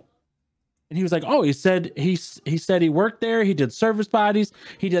 "No." And he was like, "Oh, he said he worked there. He did service bodies.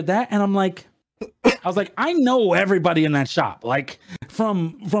 He did that." And I'm like, I know everybody in that shop, like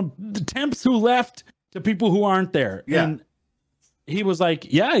from the temps who left to people who aren't there. Yeah. And he was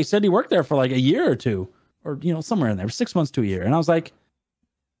like, "Yeah, he said he worked there for like a year or two, or somewhere in there, 6 months to a year." And I was like,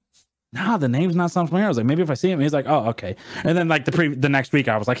 "Nah, the name's not sound familiar." I was like, "Maybe if I see him." He's like, "Oh, okay." And then like the next week,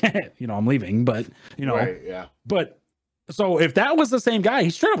 I was like, "I'm leaving," but right, yeah. But so if that was the same guy, he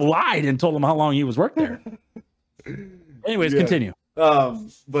straight up lied and told him how long he was worked there. Anyways, continue.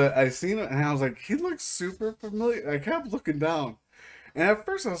 But I seen it and I was like, he looks super familiar. I kept looking down. And at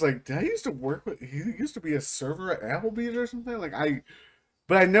first I was like, did I used to work with, he used to be a server at Applebee's or something?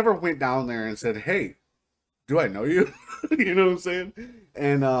 But I never went down there and said, "Hey, do I know you?" You know what I'm saying?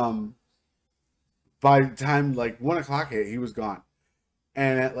 And by the time like 1 o'clock hit, he was gone.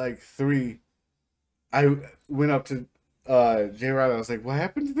 And at like 3, I went up to J-Rod. I was like, "What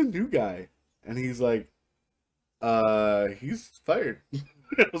happened to the new guy?" And he's like, he's fired."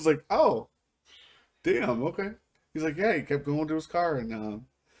 I was like, "Oh, damn, okay." He's like, "Yeah, he kept going to his car and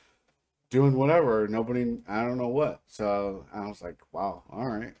doing whatever. Nobody, I don't know what." So I was like, "Wow, all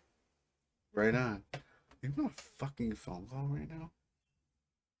right, right on." You want a fucking phone call right now?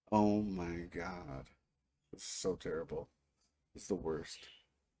 Oh my god, it's so terrible. It's the worst.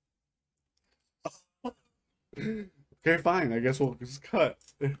 Okay, fine. I guess we'll just cut.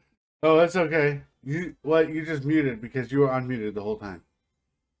 Oh, that's okay. You just muted because you were unmuted the whole time.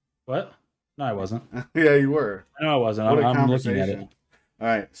 What? No, I wasn't. Yeah, you were. No, I wasn't. What a I'm looking at it. conversation. All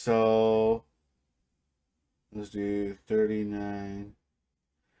right, so let's do 39.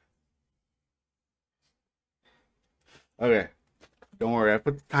 Okay, don't worry. I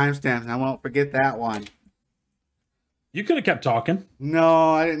put the timestamps. I won't forget that one. You could have kept talking.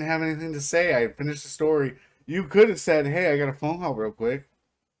 No, I didn't have anything to say. I finished the story. You could have said, "Hey, I got a phone call real quick."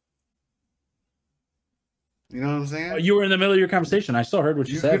 You know what I'm saying? You were in the middle of your conversation. I still heard what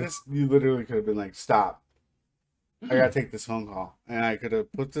you said. You literally could have been like, "Stop. I gotta take this phone call," and I could have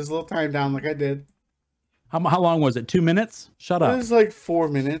put this little time down like I did. How long was it? 2 minutes? Shut It up. was like 4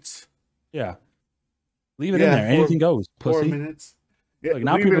 minutes. Yeah. Leave it in there. Anything goes. 4 Pussy. minutes. Yeah, Like,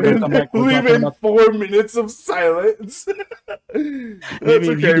 now leave people it are gonna in, come back and leave talking in about- 4 minutes of silence. Maybe if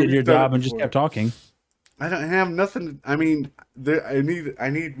you did your job and just kept talking. I don't have nothing. I mean, I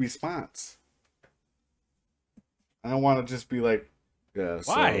need response. I don't want to just be like, "Yeah."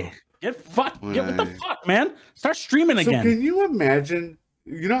 Why? So, What the fuck, man? Start streaming so again. can you imagine?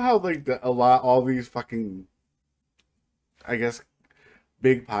 You know how like all these fucking, I guess,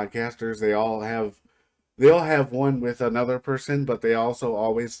 big podcasters, they all have one with another person, but they also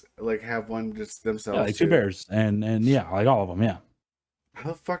always like have one just themselves. Yeah, like two too. bears, and yeah, like all of them. Yeah. How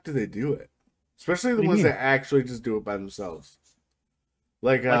the fuck do they do it? Especially the What do you ones mean? that actually just do it by themselves.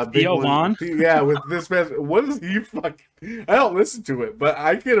 Like Like Theo Von? Yeah, with this man. What is he fucking? I don't listen to it, but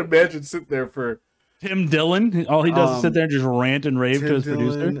I can imagine sit there for Tim Dillon. All he does is sit there and just rant and rave to his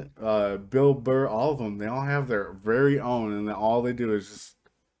producer. Bill Burr, all of them. They all have their very own, and all they do is just.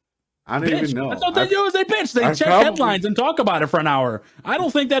 I don't even know. That's what they do is they bitch. They I check probably- headlines and talk about it for an hour. I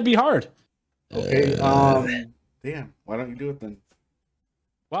don't think that'd be hard. Okay. Damn. Why don't you do it then?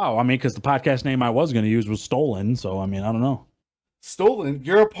 Wow. I mean, because the podcast name I was going to use was Stolen. So, I mean, I don't know. Stolen.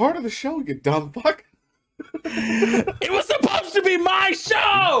 You're a part of the show, you dumb fuck. It was supposed to be my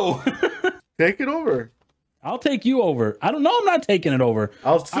show. Take it over. I'll take you over. I don't know. I'm not taking it over.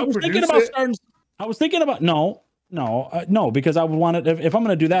 I was thinking about starting. I was thinking about no, because I would want it. If I'm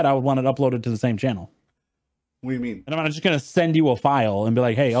going to do that, I would want it uploaded to the same channel. What do you mean? And I'm not just going to send you a file and be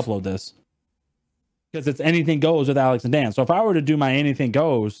like, "Hey, upload this," because it's Anything Goes with Alex and Dan. So if I were to do my Anything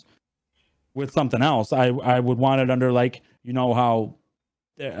Goes with something else, I would want it under like, you know how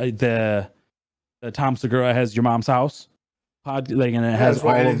the Tom Segura has Your Mom's House pod, like, and it has That's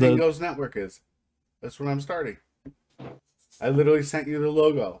what all of Anything the. Goes Network is. That's what I'm starting. I literally sent you the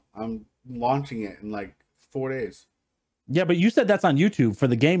logo. I'm launching it in like 4 days. Yeah, but you said that's on YouTube for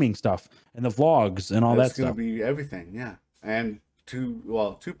the gaming stuff and the vlogs and all That's that gonna stuff. be everything, yeah. And two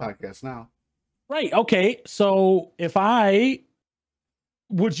podcasts now. Right. Okay. So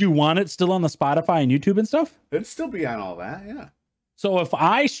would you want it still on the Spotify and YouTube and stuff? It'd still be on all that, yeah. So if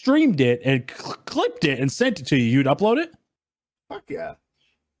I streamed it and clipped it and sent it to you, you'd upload it? Fuck yeah.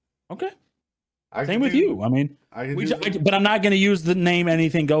 Okay. I Same could with do- you. I mean, I could do- but I'm not going to use the name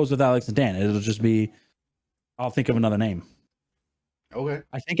Anything Goes with Alex and Dan. It'll just be, I'll think of another name. Okay.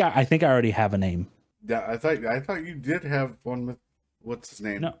 I think I already have a name. Yeah, I thought you did have one with what's his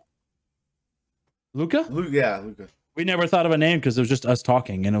name? No. Luca? Luca. We never thought of a name because it was just us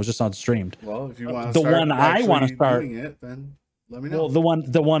talking and it was just on streamed. Well, if you want The one I wanna start- doing it, then let me know. Well,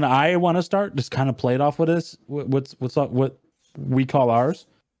 the one I want to start just kind of play it off with this. What's up? What we call ours,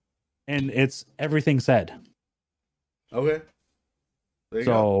 and it's Everything Said. Okay. There you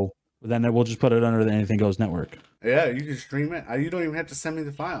go. So then we'll just put it under the Anything Goes network. Yeah, you can stream it. You don't even have to send me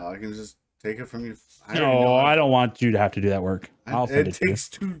the file. I can just take it from you. No, I don't want you to have to do that work. I'll send It it to you. takes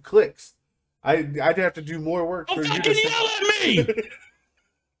 2 clicks. I'd have to do more work Don't for you fucking to yell at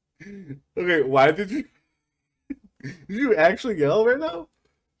me! Okay, why did you? Did you actually yell right now?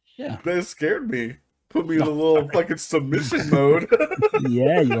 Yeah. That scared me. Put me in a little fucking submission mode.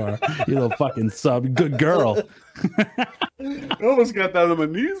 Yeah, you are. You little fucking good girl. I almost got down on my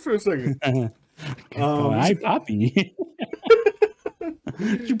knees for a second. Hi, Poppy.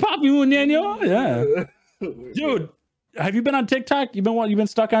 You Poppy Muñeño? Yeah. Dude, have you been on TikTok? You've been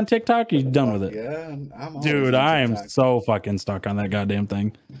stuck on TikTok? Or you done with it? Yeah, I'm always Dude, on I am TikTok. so fucking stuck on that goddamn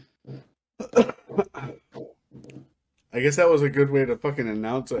thing. I guess that was a good way to fucking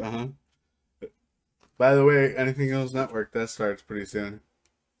announce it, huh? By the way, Anything Goes Network, that starts pretty soon.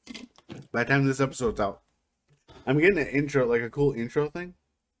 By the time this episode's out, I'm getting an intro, like a cool intro thing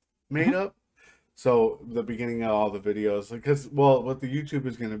made up. So the beginning of all the videos, because, well, what the YouTube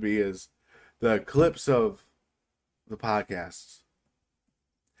is going to be is the clips of the podcasts.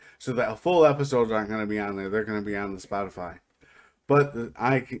 So the full episodes aren't going to be on there. They're going to be on the Spotify. But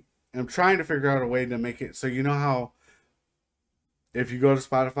I'm trying to figure out a way to make it so you know how if you go to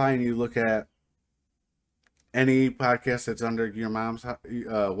Spotify and you look at any podcast that's under your mom's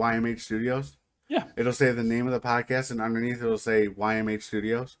YMH Studios, Yeah. it'll say the name of the podcast and underneath it'll say YMH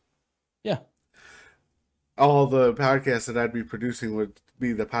Studios. Yeah. All the podcasts that I'd be producing would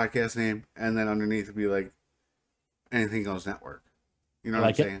be the podcast name, and then underneath would be like Anything Goes Network. You know what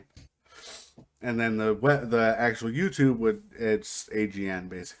I'm saying? And then the actual YouTube it's AGN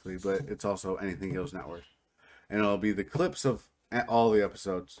basically, but it's also Anything Goes Network, and it'll be the clips of all the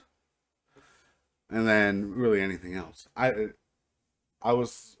episodes, and then really anything else. I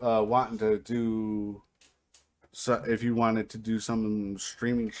was wanting to do, so if you wanted to do some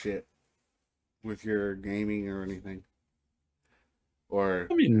streaming shit with your gaming or anything, or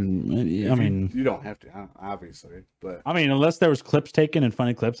I mean, you don't have to, obviously, but unless there was clips taken and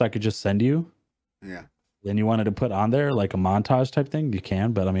funny clips I could just send you. yeah. Then you wanted to put on there like a montage type thing, you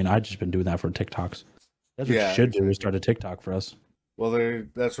can. But I mean, I've just been doing that for TikToks. That's what Yeah, you should do. exactly. Is start a TikTok for us. Well,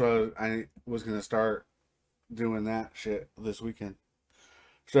 that's what I was gonna start doing that shit this weekend.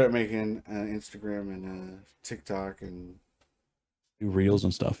 Start making Instagram and TikTok, and Do reels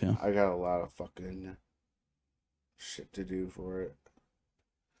and stuff. Yeah. I got a lot of fucking shit to do for it.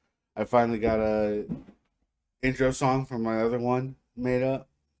 I finally got a intro song for my other one made up.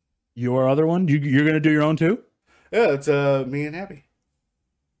 Your other one, you're gonna do your own too? Yeah, it's Me and Happy.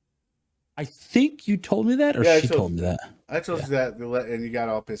 I think you told me that, or Yeah, I she told told me that. I told you that, and you got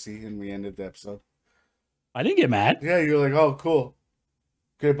all pissy, and we ended the episode. I didn't get mad Yeah, you were like, "Oh, cool,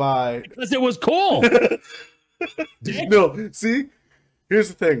 goodbye." because it was cool. Dick. No, see, here's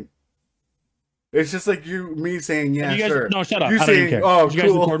the thing. It's just like me saying, "Yeah, You guys, sure." no, shut up. You I don't saying, even care. "Oh, Did you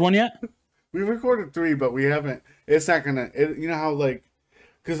guys cool." record one yet? We've recorded 3, but we haven't. It's not gonna. You know how like,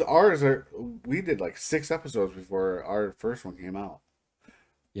 because we did like 6 episodes before our first one came out.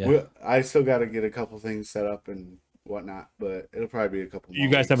 Yeah. I still got to get a couple things set up and whatnot, but it'll probably be a couple. You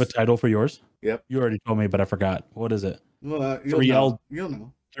guys have a title for yours? Yep. You already told me, but I forgot. What is it? Well, you'll 3L. know. You'll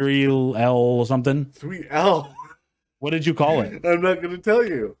know. 3L something? 3L. What did you call it? I'm not gonna tell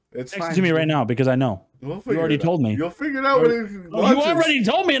you. It's Text fine. it to me right now because I know. We'll You already figure it out. told me. You'll figure it out when it Oh, launches. you already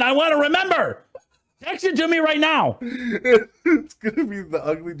told me, and I want to remember. Text it to me right now. It's gonna be the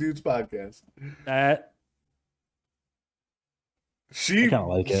Ugly Dudes podcast. I kind of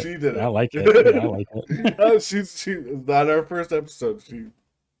like it. She did it. I like it. Yeah, I like it. She on our first episode, she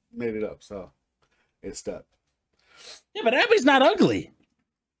made it up, so it stuck. Yeah, but Abby's not ugly.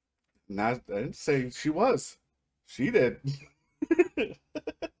 I didn't say she was. She did.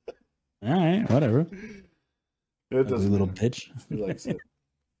 All right, whatever. It Ugly doesn't little matter. bitch. She likes it.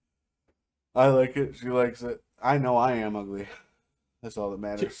 I like it. She likes it. I know I am ugly. That's all that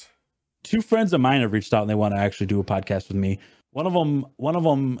matters. Two friends of mine have reached out and they want to actually do a podcast with me. One of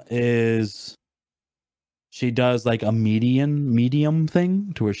them is she does like a medium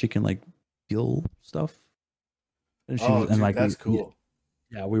thing to where she can like feel stuff. And she Oh, was, dude, and like that's cool.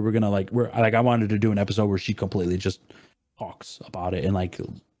 Yeah, we were gonna I wanted to do an episode where she completely just talks about it and like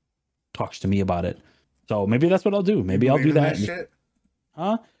talks to me about it. So maybe that's what I'll do. Maybe You I'll do believe in that. shit?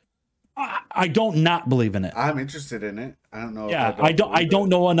 Huh? I don't not believe in it. I'm interested in it. I don't know. Yeah, if I don't believe it.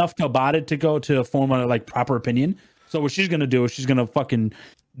 know enough about it to go to form a like proper opinion. So what she's gonna do is she's gonna fucking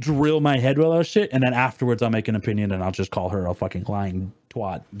drill my head with all shit, and then afterwards I'll make an opinion and I'll just call her a fucking lying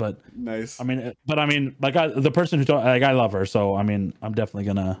twat. But Nice. I mean, like the person who told, like I love her, so I mean I'm definitely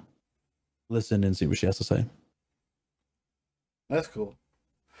gonna listen and see what she has to say. That's cool.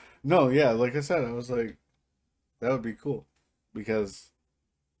 No, yeah, like I said, I was like, that would be cool because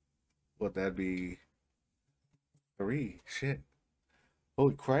that'd be 3 shit.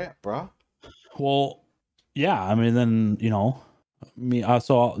 Holy crap, bro. Well, yeah, I mean then me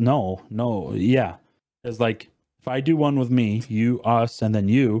so no yeah, it's like if I do one with me, you, us, and then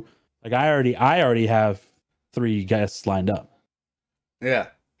you, like I already have 3 guests lined up. Yeah.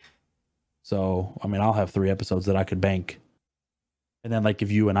 So I mean I'll have 3 episodes that I could bank. And then like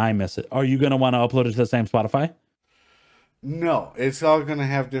if you and I miss it, are you gonna want to upload it to the same Spotify? No, it's all gonna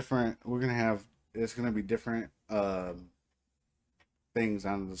have different. It's gonna be different things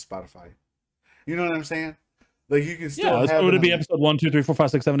on the Spotify. You know what I'm saying? Like you can still have. So it would be on episode 1, 2, 3, 4,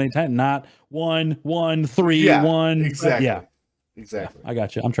 5, 6, 7, 8, 10, not 1, 1, 3, Yeah, 1. exactly. Yeah, Exactly. I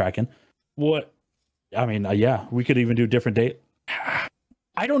got you. I'm tracking. What? I mean, yeah, we could even do different date.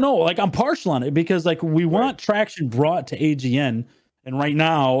 I don't know. Like I'm partial on it because like we want traction brought to AGN, and right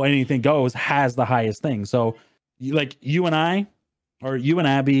now anything goes has the highest thing. So you and I, or you and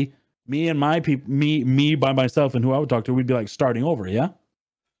Abby, me and my people, me by myself, and who I would talk to, we'd be like starting over. Yeah.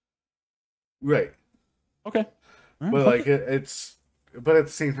 Right. Okay. All right, But fuck like it. but at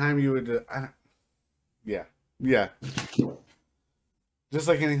the same time, you would. Yeah. Just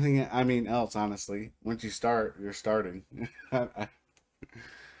like anything, I mean, else. Honestly, once you start, you're starting. I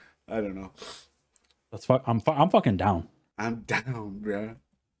don't know. That's fuck. I'm fucking down. I'm down, bro.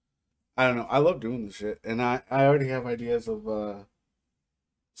 I don't know. I love doing this shit, and I already have ideas of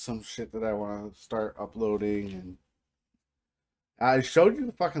some shit that I want to start uploading. And I showed you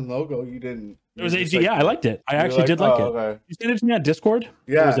the fucking logo. You didn't. It was you AG. just, like, Yeah, I liked it. I you're actually did like it. Okay. You sent it to me on Discord? Or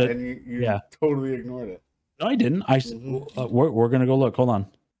Yeah, was it- and you yeah. totally ignored it. No, I didn't. Mhm. We're gonna go look. Hold on.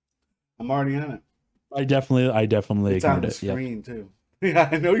 I'm already on it. I definitely It's on ignored the it. Yeah, screen too. Yeah,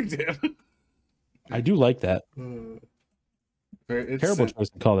 I know you did. I do like that. It's Terrible choice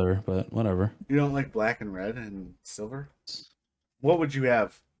of color, but whatever. You don't like black and red and silver? What would you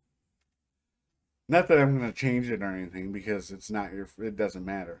have? Not that I'm going to change it or anything because it's not it doesn't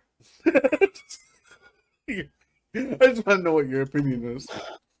matter. I just want to know what your opinion is.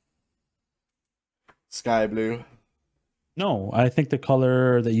 Sky blue. No, I think the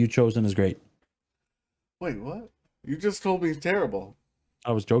color that you chosen is great. Wait, what? You just told me it's terrible.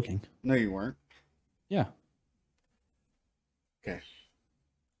 I was joking. No, you weren't. Yeah. Okay.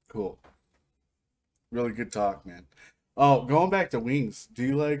 Cool. Really good talk, man. Oh, going back to wings, do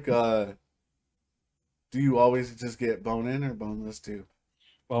you like do you always just get bone in or boneless too?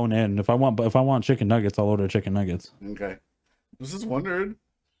 Bone in. If I want chicken nuggets, I'll order chicken nuggets. Okay. I was just wondering.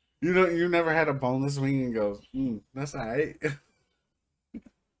 You never had a boneless wing and go, that's alright.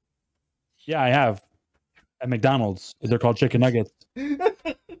 Yeah, I have. At McDonald's, they're called chicken nuggets.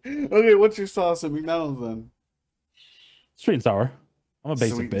 Okay, what's your sauce at McDonald's then? Sweet and sour. I'm a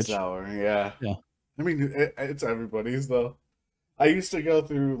basic Sweet bitch. and sour, yeah. Yeah. I mean, it's everybody's though. I used to go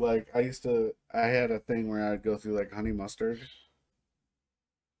through I had a thing where I'd go through like honey mustard.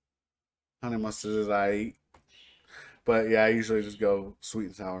 Honey mustard is I eat. But yeah, I usually just go sweet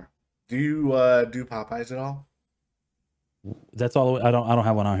and sour. Do you do Popeyes at all? That's all. I don't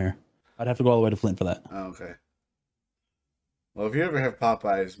have one out here. I'd have to go all the way to Flint for that. Oh, okay. Well, if you ever have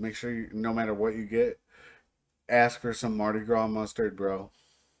Popeyes, make sure you, no matter what you get, ask for some Mardi Gras mustard, bro.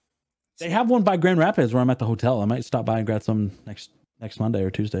 They have one by Grand Rapids where I'm at the hotel. I might stop by and grab some next Monday or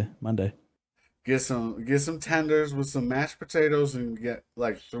Tuesday. Monday. Get some tenders with some mashed potatoes and get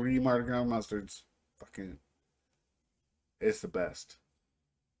like 3 Mardi Gras mustards. Fucking, it's the best.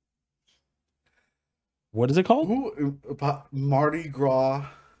 What is it called? Mardi Gras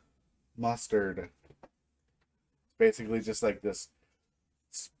mustard. Basically, just like this.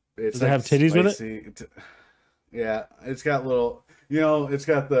 It's Does it have titties with it? Yeah, it's got little. You know, it's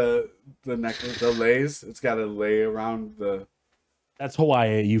got the necklace, the lays. It's got a lay around the. That's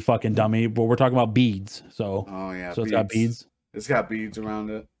Hawaii, you fucking dummy. But we're talking about beads. So, Oh yeah, so it's got beads. It's got beads around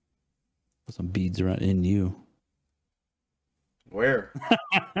it. Put some beads around in you. Where?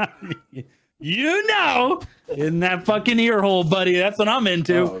 You know, in that fucking ear hole, buddy. That's what I'm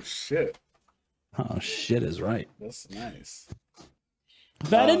into. Oh shit. Oh shit is right. That's nice.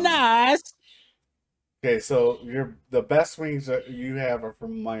 Very nice. Okay, so the best wings that you have are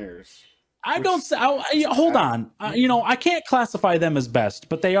from Myers. I don't say. Hold on. You know, I can't classify them as best,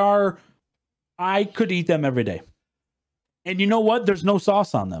 but they are. I could eat them every day. And you know what? There's no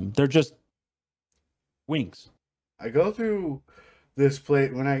sauce on them. They're just wings. I go through this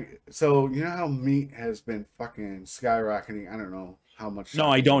plate so you know how meat has been fucking skyrocketing. I don't know how much. No,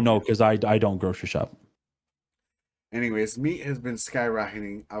 I don't know because I don't grocery shop. Anyways, meat has been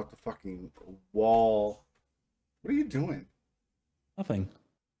skyrocketing out the fucking wall. What are you doing? Nothing.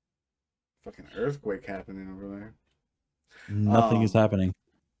 Fucking earthquake happening over there. Nothing is happening.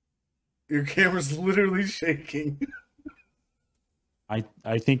 Your camera's literally shaking. I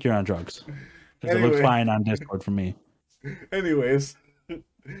think you're on drugs. Because it looks Anyway. fine on Discord for me. Anyways,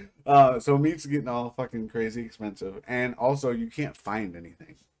 so meat's getting all fucking crazy expensive, and also you can't find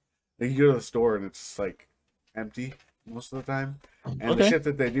anything. Like you go to the store and it's just like empty most of the time, and the Okay. shit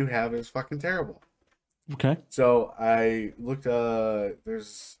that they do have is fucking terrible. Okay. So I looked.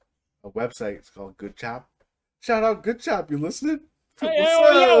 There's a website. It's called Good Chop. Shout out Good Chop. You listening? Hey, What's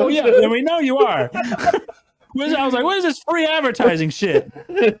oh, up? yeah, we know you are. I was like, what is this free advertising shit?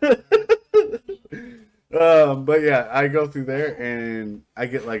 But yeah, I go through there and I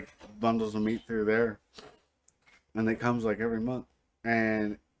get like bundles of meat through there, and it comes like every month.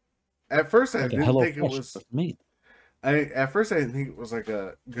 And at first I didn't think it was meat. At first I didn't think it was like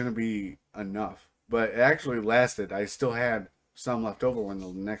gonna be enough, but it actually lasted. I still had some left over when the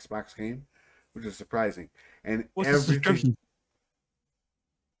next box came, which is surprising. And What's the subscription?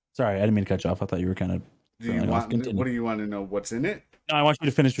 Sorry, I didn't mean to cut you off. I thought you were kind of. Do you want? What do you want to know? What's in it? No, I want you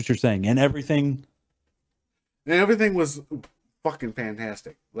to finish what you're saying. And everything. And everything was fucking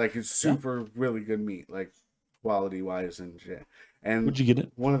fantastic. Like it's super, really good meat, like quality wise and shit. And Would you get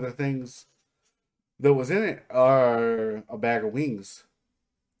it? one of the things that was in it are a bag of wings.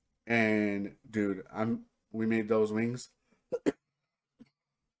 And dude, we made those wings.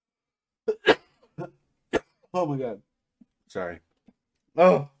 Oh my god. Sorry.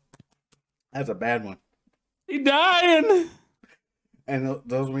 Oh, that's a bad one. He dying. And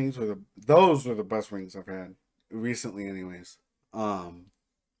those wings were the best wings I've had recently, anyways. They're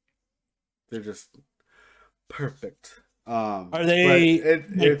just perfect. Are they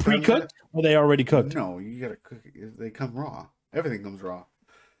like pre-cooked? Or are they already cooked? No, you gotta cook it. They come raw. Everything comes raw.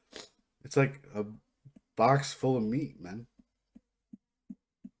 It's like a box full of meat, man.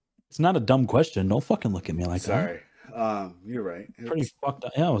 It's not a dumb question. Don't fucking look at me like that. Sorry. You're right. Pretty fucked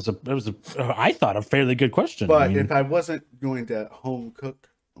up. Yeah, it was a. I thought a fairly good question. But I mean, if I wasn't going to home cook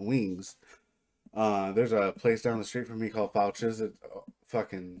wings, there's a place down the street from me called Fouch's.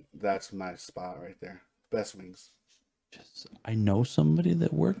 That's my spot right there. Best wings. I know somebody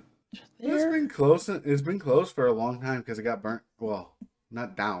that worked there. It's been close. It's been closed for a long time because it got burnt. Well,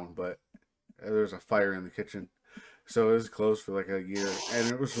 not down, but there was a fire in the kitchen, so it was closed for like a year.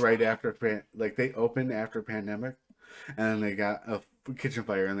 And it was right after they opened after pandemic, and then they got a kitchen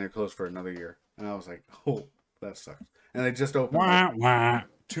fire and they closed for another year. And I was like, oh, that sucks. And they just opened like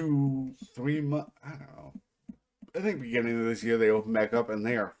 2-3 months. I don't know. I think beginning of this year they opened back up, and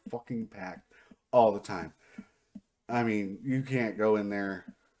they are fucking packed all the time. I mean, you can't go in there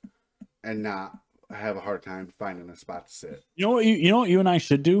and not have a hard time finding a spot to sit. You know what you and I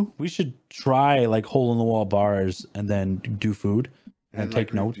should do? We should try like hole in the wall bars and then do food and take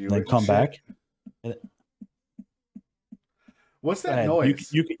like, notes, review then it and come shit. back. What's Go that ahead.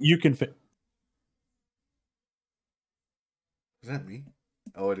 noise? You can fit. Is that me?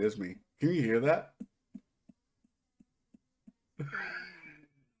 Oh, it is me. Can you hear that?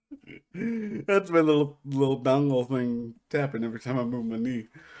 That's my little dongle thing tapping every time I move my knee.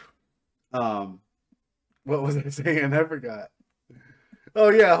 What was I saying? I forgot. Oh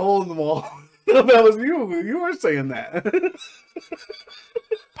yeah, hole in the wall. That was you. You were saying that.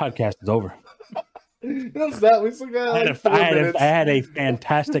 Podcast is over. That's not. We still got like 4 minutes. I had a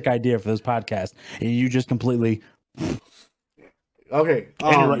fantastic idea for this podcast, and you just completely Okay.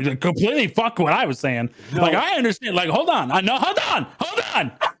 completely fuck what I was saying. No. Like I understand. Like hold on. Hold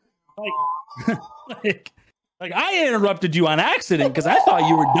on. Like I interrupted you on accident because I thought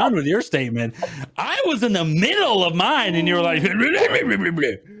you were done with your statement. I was in the middle of mine, and you were like, Here's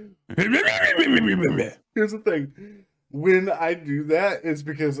the thing. when I do that, it's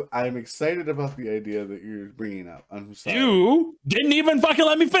because I'm excited about the idea that you're bringing up. I'm sorry. You didn't even fucking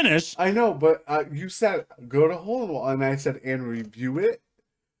let me finish. I know, but you said go to Hole in One, and I said and review it.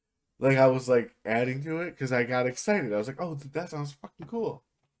 Like I was like adding to it because I got excited. I was like, oh, that sounds fucking cool.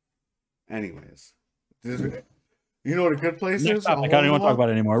 Anyways, you know what a good place Next is? topic. I don't even want to talk about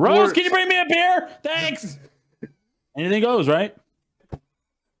it anymore. Rose, can you bring me a beer? Thanks. Anything goes, right?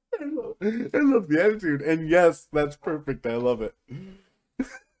 I love the attitude, and yes, that's perfect. I love it.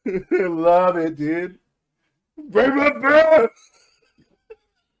 I love it, dude. Bring me a beer.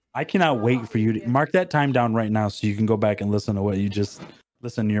 I cannot wait for you to mark that time down right now so you can go back and listen to what you just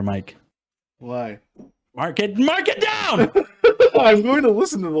listen to your mic. Why? Mark it down. I'm going to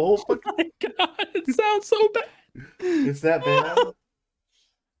listen to the whole fucking. Oh my God, it sounds so bad. It's that bad.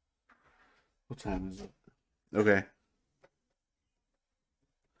 What time is it? Okay.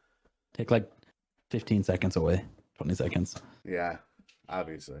 Take like 15 seconds away. 20 seconds. Yeah,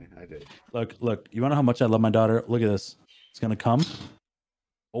 obviously I did. Look. You want to know how much I love my daughter? Look at this. It's gonna come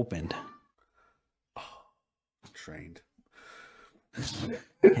opened. Trained.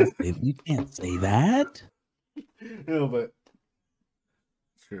 You can't say that. No, but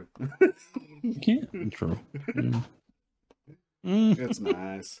it's true. You can't. True. It's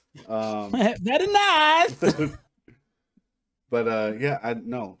nice. Very nice. But yeah, I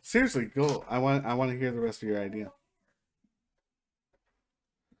no. Seriously, go. I want to hear the rest of your idea.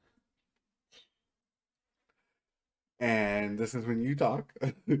 And this is when you talk.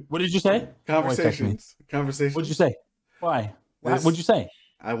 What did you say? Conversations. What'd you say? Why? What'd you say?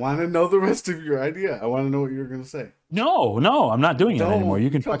 I want to know the rest of your idea. I want to know what you're going to say. No, I'm not doing it anymore. You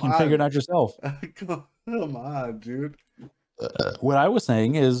can fucking figure it out yourself. Come on, dude. What I was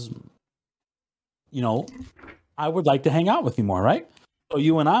saying is, I would like to hang out with you more, right? So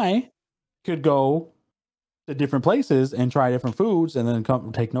you and I could go to different places and try different foods and then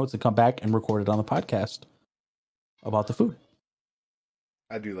come take notes and come back and record it on the podcast about the food.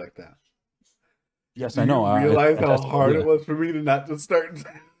 I do like that. Yes, Do I know. You realize how I hard it was for me to not just start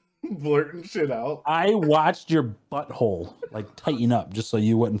blurting shit out. I watched your butthole like tighten up just so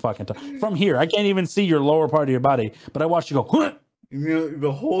you wouldn't fucking talk. From here, I can't even see your lower part of your body, but I watched you go. Huh!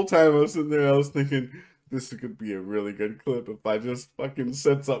 The whole time I was sitting there, I was thinking, this could be a really good clip if I just fucking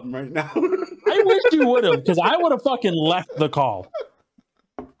said something right now. I wish you would have, because I would have fucking left the call.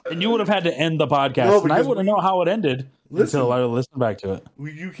 And you would have had to end the podcast. No, and I wouldn't know how it ended until I listened back to it.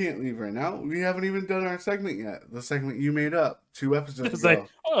 You can't leave right now. We haven't even done our segment yet. The segment you made up 2 episodes It's ago. like,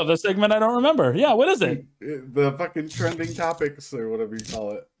 oh, the segment I don't remember. Yeah, what is it? The fucking trending topics or whatever you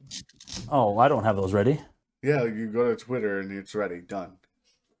call it. Oh, I don't have those ready. Yeah, you go to Twitter and it's ready. Done.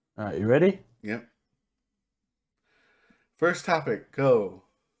 All right, you ready? Yep. First topic, go.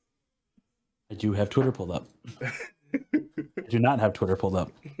 I do have Twitter pulled up. I do not have Twitter pulled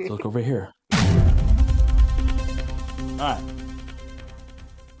up. So look over here. All right.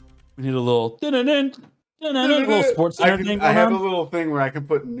 We need a little little sports center thing going I have on. a little thing where I can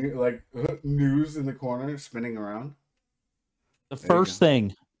put news in the corner spinning around. The There you first go.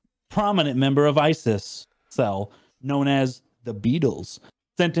 thing, prominent member of ISIS cell known as the Beatles,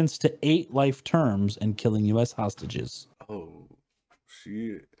 sentenced to 8 life terms and killing U.S. hostages. Oh,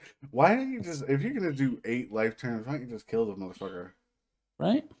 shit. Why don't you just, if you're going to do 8 life terms, why don't you just kill the motherfucker?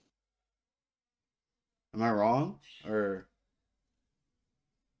 Right? Am I wrong? Or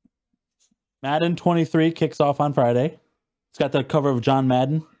Madden 23 kicks off on Friday. It's got the cover of John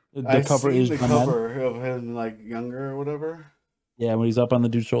Madden. The I've cover seen is the John Madden. cover of him like younger or whatever. Yeah, when he's up on the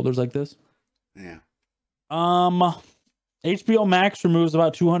dude's shoulders like this. Yeah. HBO Max removes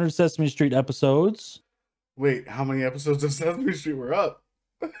about 200 Sesame Street episodes. Wait, how many episodes of Sesame Street were up?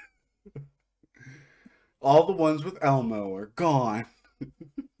 All the ones with Elmo are gone.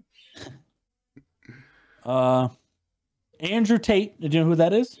 Andrew Tate, did you know who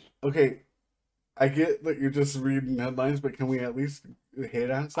that is? Okay, I get that you're just reading headlines, but can we at least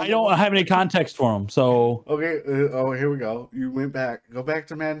hit on something? I don't have any context for him, so Okay, here we go. You went back. Go back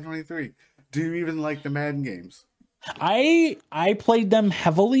to Madden 23. Do you even like the Madden games? I played them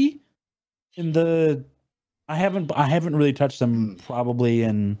heavily in the. I haven't really touched them probably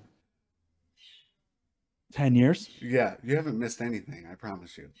in 10 years. Yeah, you haven't missed anything. I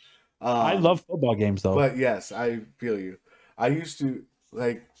promise you. I love football games though. But yes, I feel you. I used to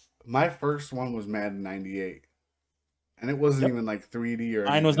like my first one was Madden 98, and it wasn't even like 3D or.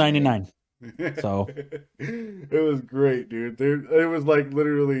 Mine was anything. 99. So it was great, dude. It was like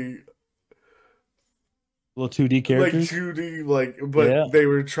literally little 2D characters. like 2D, but Yeah. they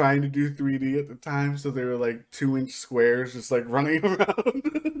were trying to do 3D at the time, so they were like 2-inch squares, just like running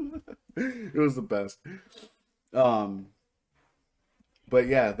around. It was the best. Um, but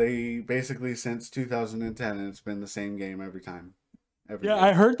yeah, they basically since 2010, it's been the same game every time. Every Yeah, year.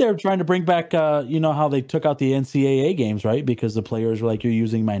 I heard they're trying to bring back, you know, how they took out the NCAA games, right? Because the players were like, you're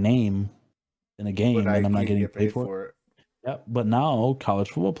using my name in a game But I and I'm not can't getting get paid for it. Yeah, but now college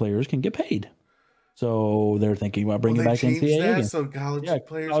football players can get paid. So they're thinking about bringing back changed NCAA that games. so college Yeah,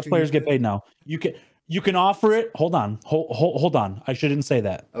 players college can players get paid now. You can offer it. Hold on. I shouldn't say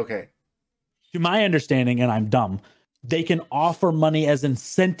that. Okay. To my understanding, and I'm dumb, they can offer money as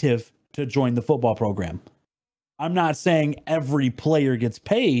incentive to join the football program. I'm not saying every player gets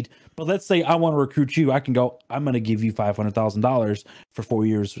paid, but let's say I want to recruit you. I can go, I'm going to give you $500,000 for 4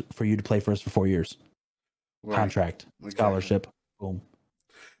 years for you to play for us for 4 years. Right. Contract, Exactly. scholarship, boom.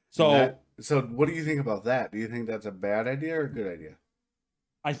 So what do you think about that? Do you think that's a bad idea or a good idea?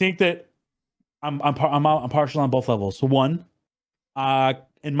 I think that I'm partial on both levels. So one,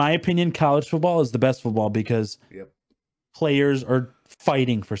 in my opinion, college football is the best football because players are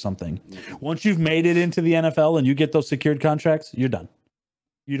fighting for something. Once you've made it into the NFL and you get those secured contracts, you're done.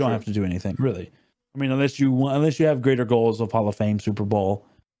 You don't have to do anything, really. I mean, unless you have greater goals of Hall of Fame, Super Bowl,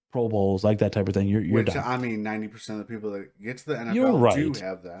 Pro Bowls, like that type of thing, you're done. I mean, 90% of the people that get to the NFL do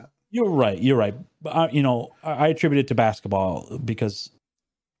have that. You're right. But, you know, I attribute it to basketball because,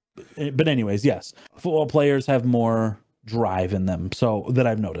 but anyways, yes, football players have more drive in them. So that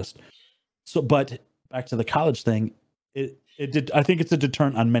I've noticed. So, but back to the college thing, I think it's a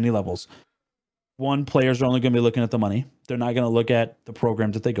deterrent on many levels. One, players are only going to be looking at the money. They're not going to look at the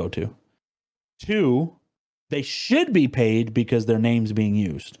programs that they go to. Two, they should be paid because their name's being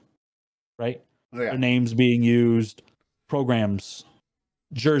used, right? Oh, yeah. Their name's being used, programs,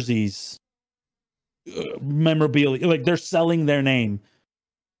 jerseys, memorabilia, like they're selling their name.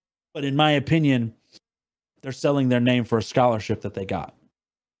 But in my opinion, they're selling their name for a scholarship that they got.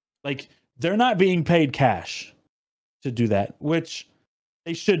 Like, they're not being paid cash to do that, which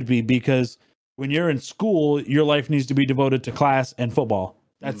they should be, because when you're in school, your life needs to be devoted to class and football.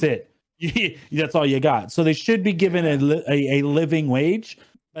 That's it. That's all you got. So they should be given a living wage,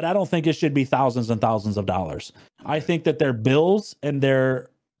 but I don't think it should be thousands and thousands of dollars. I think that their bills and their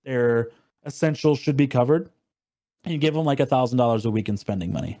essentials should be covered, and you give them like $1,000 a week in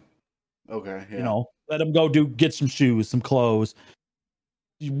spending money. Okay. Yeah. You know, let them go get some shoes, some clothes.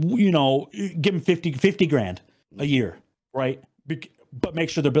 You know, give them 50 grand a year, right? But make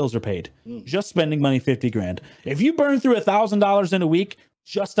sure their bills are paid. Just spending money, 50 grand. If you burn through $1,000 in a week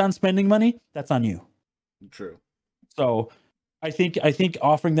just on spending money, that's on you. True. So I think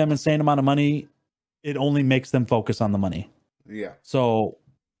offering them insane amount of money, it only makes them focus on the money. Yeah. So,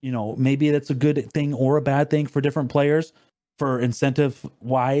 you know, maybe that's a good thing or a bad thing for different players, for incentive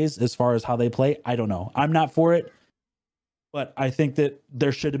wise, as far as how they play. I don't know. I'm not for it, but I think that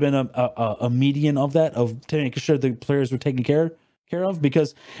there should have been a median of that, of making sure the players were taken care of.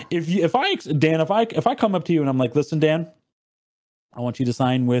 Because if I come up to you and I'm like, listen, Dan, I want you to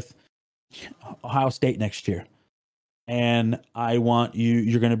sign with Ohio State next year, and I want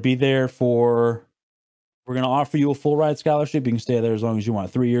you're going to be there we're going to offer you a full ride scholarship. You can stay there as long as you want.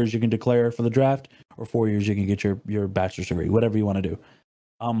 3 years you can declare for the draft, or 4 years you can get your bachelor's degree, whatever you want to do.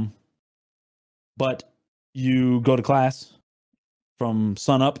 But you go to class from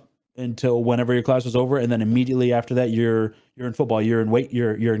sun up until whenever your class is over, and then immediately after that you're in football, you're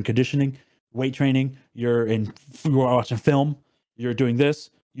in conditioning, weight training, you're watching film, you're doing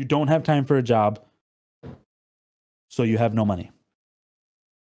this. You don't have time for a job, so you have no money.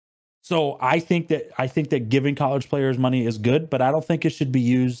 So I think that giving college players money is good, but I don't think it should be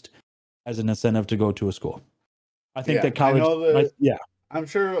used as an incentive to go to a school. I think that college, I'm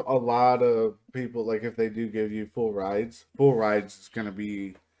sure a lot of people, like, if they do give you full rides is going to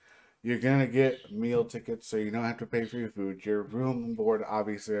be, you're going to get meal tickets, so you don't have to pay for your food. Your room and board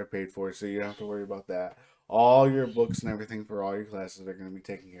obviously are paid for, so you don't have to worry about that. All your books and everything for all your classes are going to be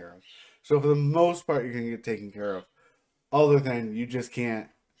taken care of. So for the most part, you're going to get taken care of. Other than you just can't,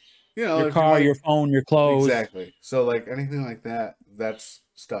 you know, your car, your phone, your clothes. Exactly. So, like, anything like that, that's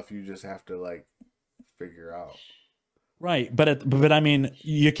stuff you just have to, like, figure out. Right. But I mean,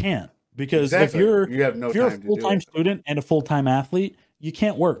 you can't, because if you're a full-time student and a full-time athlete, you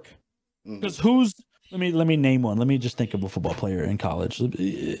can't work. Because let me name one. Let me just think of a football player in college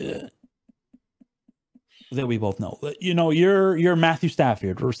that we both know. You know, you're Matthew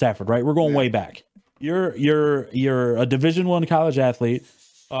Stafford, right? We're going way back. You're a Division I college athlete,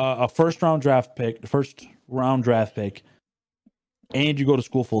 a first round draft pick, and you go to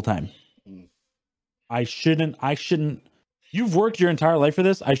school full time. I shouldn't. You've worked your entire life for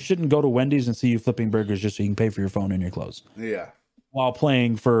this. I shouldn't go to Wendy's and see you flipping burgers just so you can pay for your phone and your clothes. Yeah. While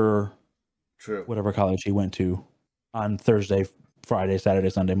playing for True. whatever college he went to on Thursday, Friday, Saturday,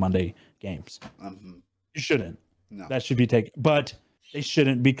 Sunday, Monday games. You shouldn't. No. That should be taken, but they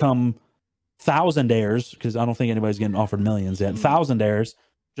shouldn't become thousandaires, because I don't think anybody's getting offered millions yet. Thousandaires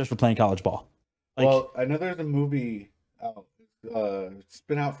just for playing college ball. Like, well, I know there's a movie out. It's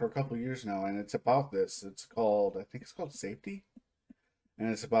been out for a couple years now, and it's about this. It's called, I think it's called Safety, and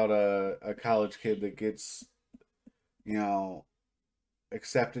it's about a college kid that gets, you know,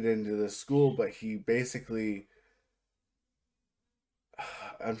 accepted into the school, but he basically,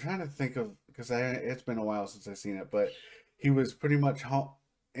 I'm trying to think of, because it's been a while since I've seen it, but he was pretty much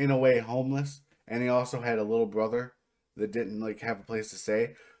in a way homeless, and he also had a little brother that didn't like have a place to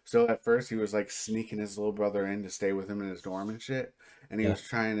stay. So at first he was like sneaking his little brother in to stay with him in his dorm and shit, and he was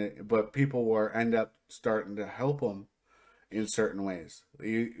trying to, but people end up starting to help him in certain ways,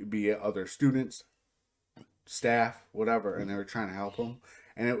 be it other students, staff, whatever, and they were trying to help him,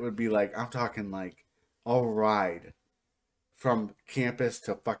 and it would be like, I'm talking like a ride from campus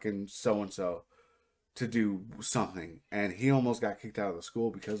to fucking so and so to do something, and he almost got kicked out of the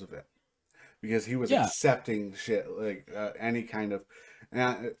school because of it, because he was accepting shit like any kind of,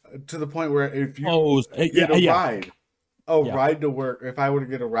 to the point where if you get a ride to work, if I were to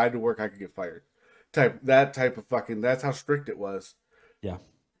get a ride to work, I could get fired. That type of fucking, that's how strict it was. Yeah,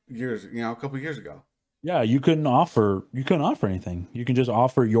 a couple years ago. Yeah, you couldn't offer anything. You can just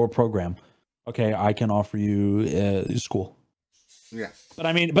offer your program. Okay, I can offer you school. Yeah. But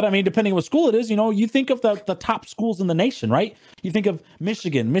I mean, depending on what school it is, you think of the top schools in the nation, right? You think of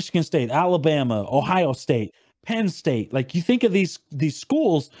Michigan State, Alabama, Ohio State, Penn State. Like, you think of these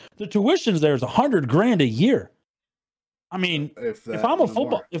schools, the tuitions there is $100,000 a year. I mean, if I'm a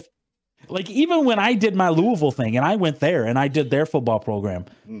football, even when I did my Louisville thing and I went there and I did their football program,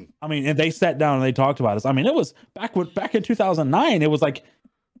 I mean, and they sat down and they talked about us. I mean, it was back in 2009, it was like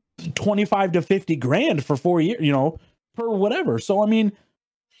 25 to 50 grand for 4 years, per whatever. So, I mean,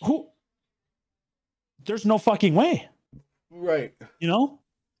 there's no fucking way. Right.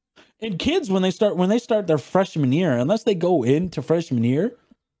 And kids, when they start their freshman year, unless they go into freshman year,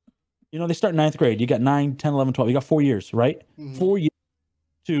 they start ninth grade. You got 9, 10, 11, 12. You got 4 years, right? 4 years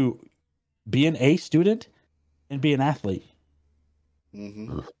to be an A student and be an athlete.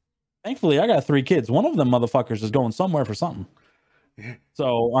 Thankfully, I got 3 kids. One of them motherfuckers is going somewhere for something.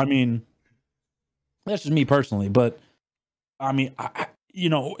 So, I mean, that's just me personally. But, I mean,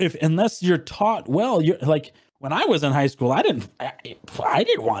 unless you're taught well, you're like, when I was in high school, I didn't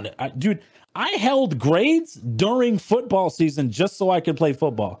want it. Dude, I held grades during football season just so I could play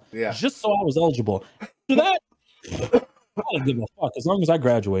football. Yeah. Just so I was eligible. To that, I didn't give a fuck as long as I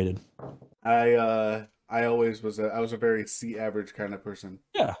graduated. I always was I was a very C average kind of person.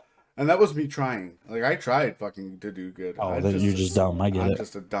 Yeah. And that was me trying. Like, I tried fucking to do good. Oh, you're just dumb. I get it. I'm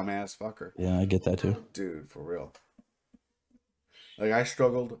just a dumbass fucker. Yeah, I get that too. Dude, for real. Like, I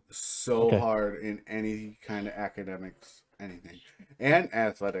struggled so hard in any kind of academics, anything, and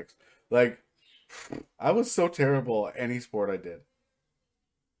athletics. Like, I was so terrible at any sport I did.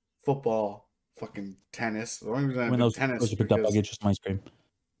 Football, fucking tennis. The only reason I did tennis those are picked up, I'll get you some ice cream.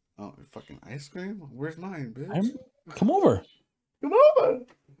 Oh, fucking ice cream? Where's mine, bitch? Come over. Come over.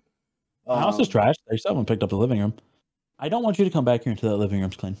 My house is trash. I still haven't picked up the living room. I don't want you to come back here until that living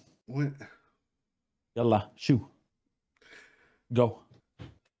room's clean. What? Yalla, shoo. Go.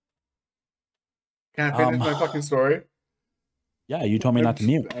 Can I finish my fucking story? Yeah, you told me not to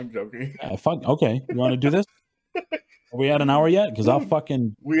mute. I'm joking. Yeah, okay. You want to do this? Are we at an hour yet? Because I'll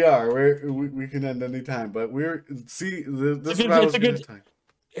fucking... We are. We can end any time, but this is what I was going to say.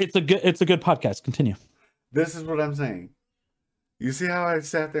 It's a good podcast. Continue. This is what I'm saying. You see how I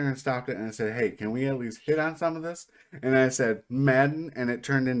sat there and stopped it and I said, hey, can we at least hit on some of this? And I said, Madden, and it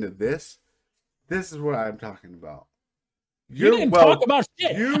turned into this. This is what I'm talking about. You didn't talk about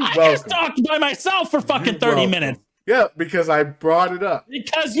shit. I just talked by myself for fucking 30 minutes. Yeah, because I brought it up.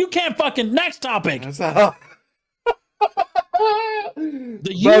 Because you can't fucking... Next topic. That's how...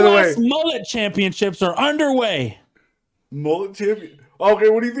 The U.S. mullet championships are underway. Mullet champion? Okay,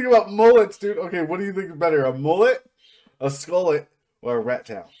 what do you think about mullets, dude? Okay, what do you think is better? A mullet, a skullet, or a rat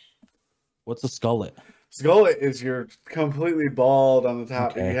tail? What's a skullet? Skullet is you're completely bald on the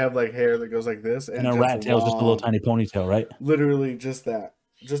top, and you have like hair that goes like this. And a rat tail is just a little tiny ponytail, right? Literally just that.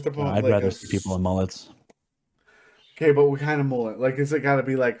 Just a ponytail. I'd rather see people in mullets. Okay, but what kind of mullet? Like, is it got to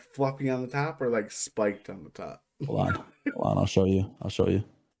be like fluffy on the top or like spiked on the top? Hold on. I'll show you.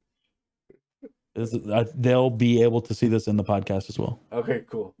 They'll be able to see this in the podcast as well. Okay,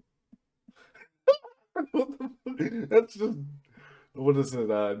 cool. That's just, what is it?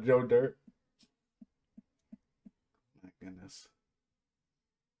 Joe Dirt? My goodness.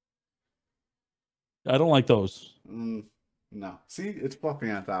 I don't like those. No. See, it's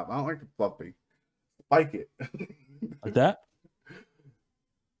fluffy on top. I don't like the fluffy. Spike it. Like that?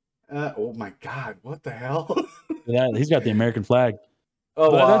 Oh my God! What the hell? Look at that. He's got the American flag.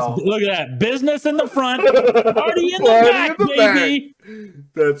 Oh wow! Look at that. Business in the front, party in the back, baby.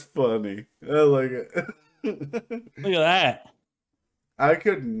 That's funny. I like it. Look at that. I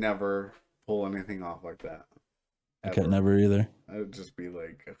could never pull anything off like that. I could never either. I would just be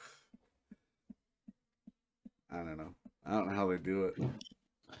like, ugh. I don't know. I don't know how they do it.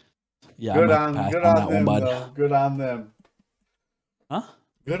 Yeah, good on them, though. Good on them. Huh?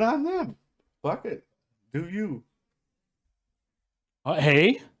 Good on them. Fuck it. Do you?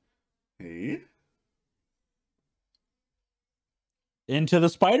 Hey. Hey. Into the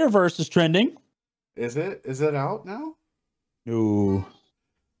Spider-Verse is trending. Is it? Is it out now? No.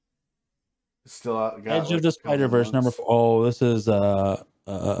 It's still out. Edge of the Spider-Verse number 4. Oh, this is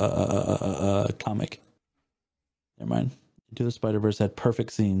comic. Never mind. Into the Spider-Verse had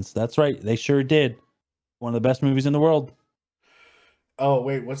perfect scenes. That's right. They sure did. One of the best movies in the world. Oh,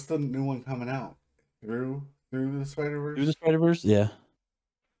 wait. What's the new one coming out? Through the Spider-Verse? Through the Spider-Verse? Yeah.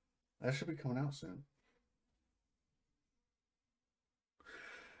 That should be coming out soon.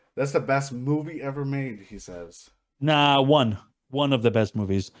 That's the best movie ever made, he says. Nah, one of the best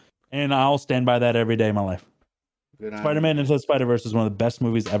movies. And I'll stand by that every day of my life. Spider-Man Into the Spider-Verse is one of the best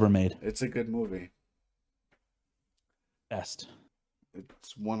movies ever made. It's a good movie. Best.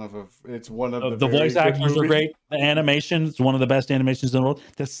 It's one of the voice actors are great. The animation is one of the best animations in the world.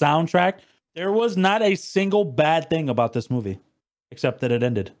 The soundtrack, there was not a single bad thing about this movie, except that it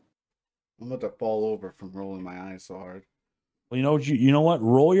ended. I'm about to fall over from rolling my eyes so hard. Well, you know what?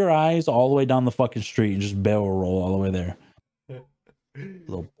 Roll your eyes all the way down the fucking street and just barrel roll all the way there.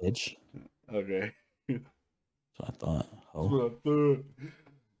 Little bitch. Okay. So I thought.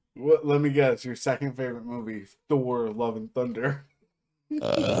 What? Let me guess. Your second favorite movie, Thor: Love and Thunder.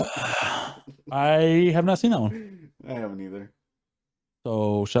 I have not seen that one. I haven't either.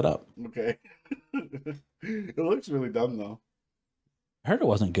 So shut up. Okay. It looks really dumb though. I heard it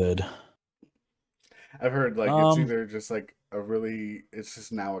wasn't good. I've heard it's either just it's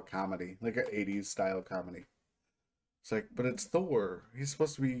just now a comedy, like an 80s style comedy. It's like, but it's Thor. He's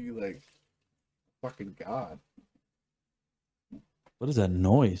supposed to be like fucking God. What is that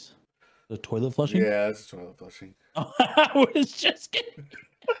noise? The toilet flushing? Yeah, it's toilet flushing. I was just kidding.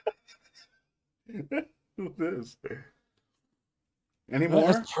 This. Any more?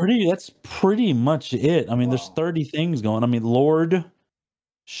 That's pretty much it. I mean, There's 30 things going. I mean, Lord,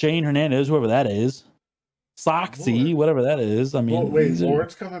 Shane Hernandez, whoever that is, Soxy, whatever that is. I mean,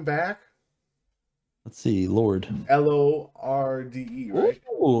 Lord's coming back. Let's see, Lord. LORDE, right?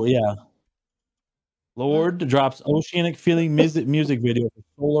 Oh yeah. Lord drops Oceanic Feeling music video for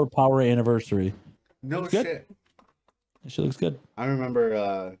Solar Power Anniversary. No shit. She looks good. I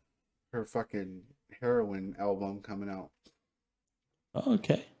remember her fucking Heroin album coming out.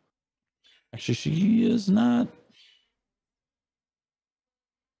 Okay. Actually, she is not.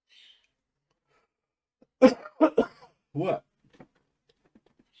 What?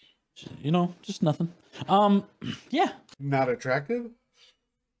 Just nothing. Yeah. Not attractive?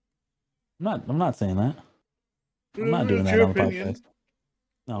 I'm not saying that. I'm not doing that on the podcast.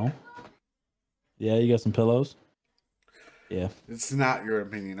 No. Yeah, you got some pillows? Yeah. It's not your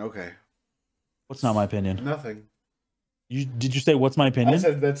opinion. Okay. What's not my opinion? Nothing. Did you say what's my opinion? I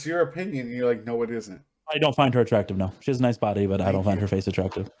said that's your opinion. And you're like, no, it isn't. I don't find her attractive. No, she has a nice body, but I don't find her face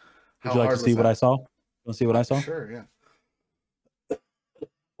attractive. Would you like to see what I saw? Want to see what I saw? Sure, yeah.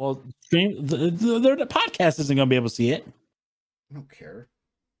 Well, the podcast isn't going to be able to see it. I don't care.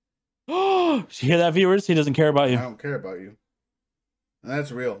 Oh, you hear that, viewers? He doesn't care about you. I don't care about you. And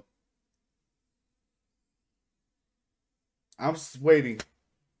that's real. I'm just waiting.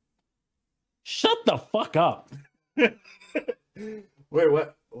 Shut the fuck up. Wait,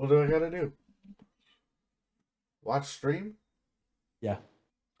 what? What do I gotta do? Watch stream? Yeah.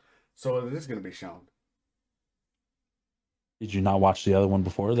 So it is gonna be shown. Did you not watch the other one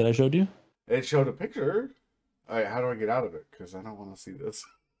before that I showed you? It showed a picture. All right, how do I get out of it? Because I don't want to see this.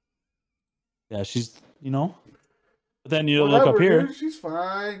 Yeah, she's, But then you look up here. Dude, she's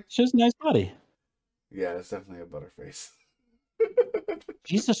fine. She has a nice body. Yeah, it's definitely a butterface.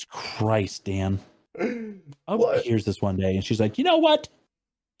 Jesus Christ, Dan. Oh, here's this one day, and she's like, you know what?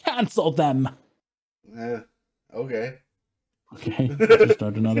 Cancel them. Okay. Okay, let's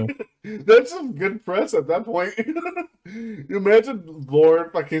start another. That's some good press at that point. You imagine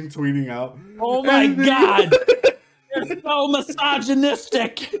Lord fucking tweeting out. Oh my God. You're so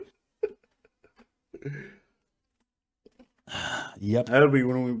misogynistic. Yep. That'll be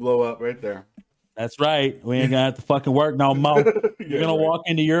when we blow up right there. That's right. We ain't gonna have to fucking work no more. You're gonna walk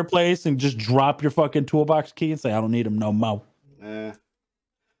into your place and just drop your fucking toolbox key and say, "I don't need them no more."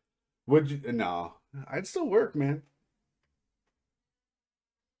 Would you? No, I'd still work, man.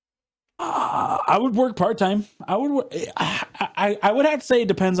 I would work part time. I would have to say it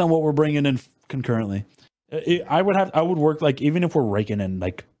depends on what we're bringing in concurrently. I would work like even if we're raking in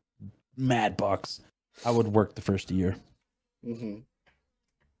like mad bucks, I would work the first year. Mm-hmm.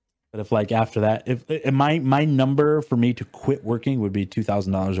 But if like after that, if my number for me to quit working would be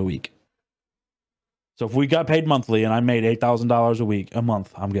 $2,000 a week. So if we got paid monthly and I made $8,000 a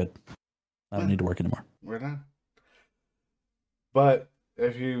month, I'm good. I don't need to work anymore. We're done. But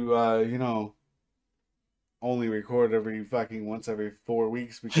if you only record once every 4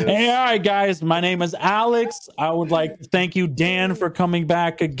 weeks because hey, all right, guys, my name is Alex. I would like to thank you, Dan, for coming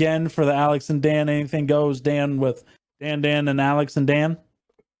back again for the Alex and Dan Anything Goes. Dan with Dan, and Alex and Dan.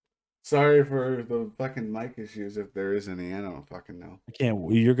 Sorry for the fucking mic issues if there is any. I don't fucking know. I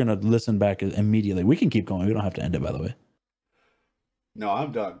can't. You're gonna listen back immediately. We can keep going. We don't have to end it, by the way. No,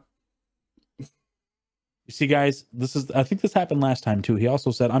 I'm done. You see, guys, I think this happened last time too. He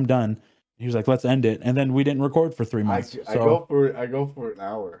also said, "I'm done." He was like, "Let's end it," and then we didn't record for 3 months. I go for an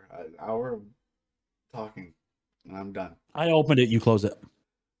hour of talking, and I'm done. I opened it. You close it.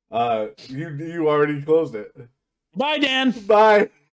 You already closed it. Bye, Dan. Bye.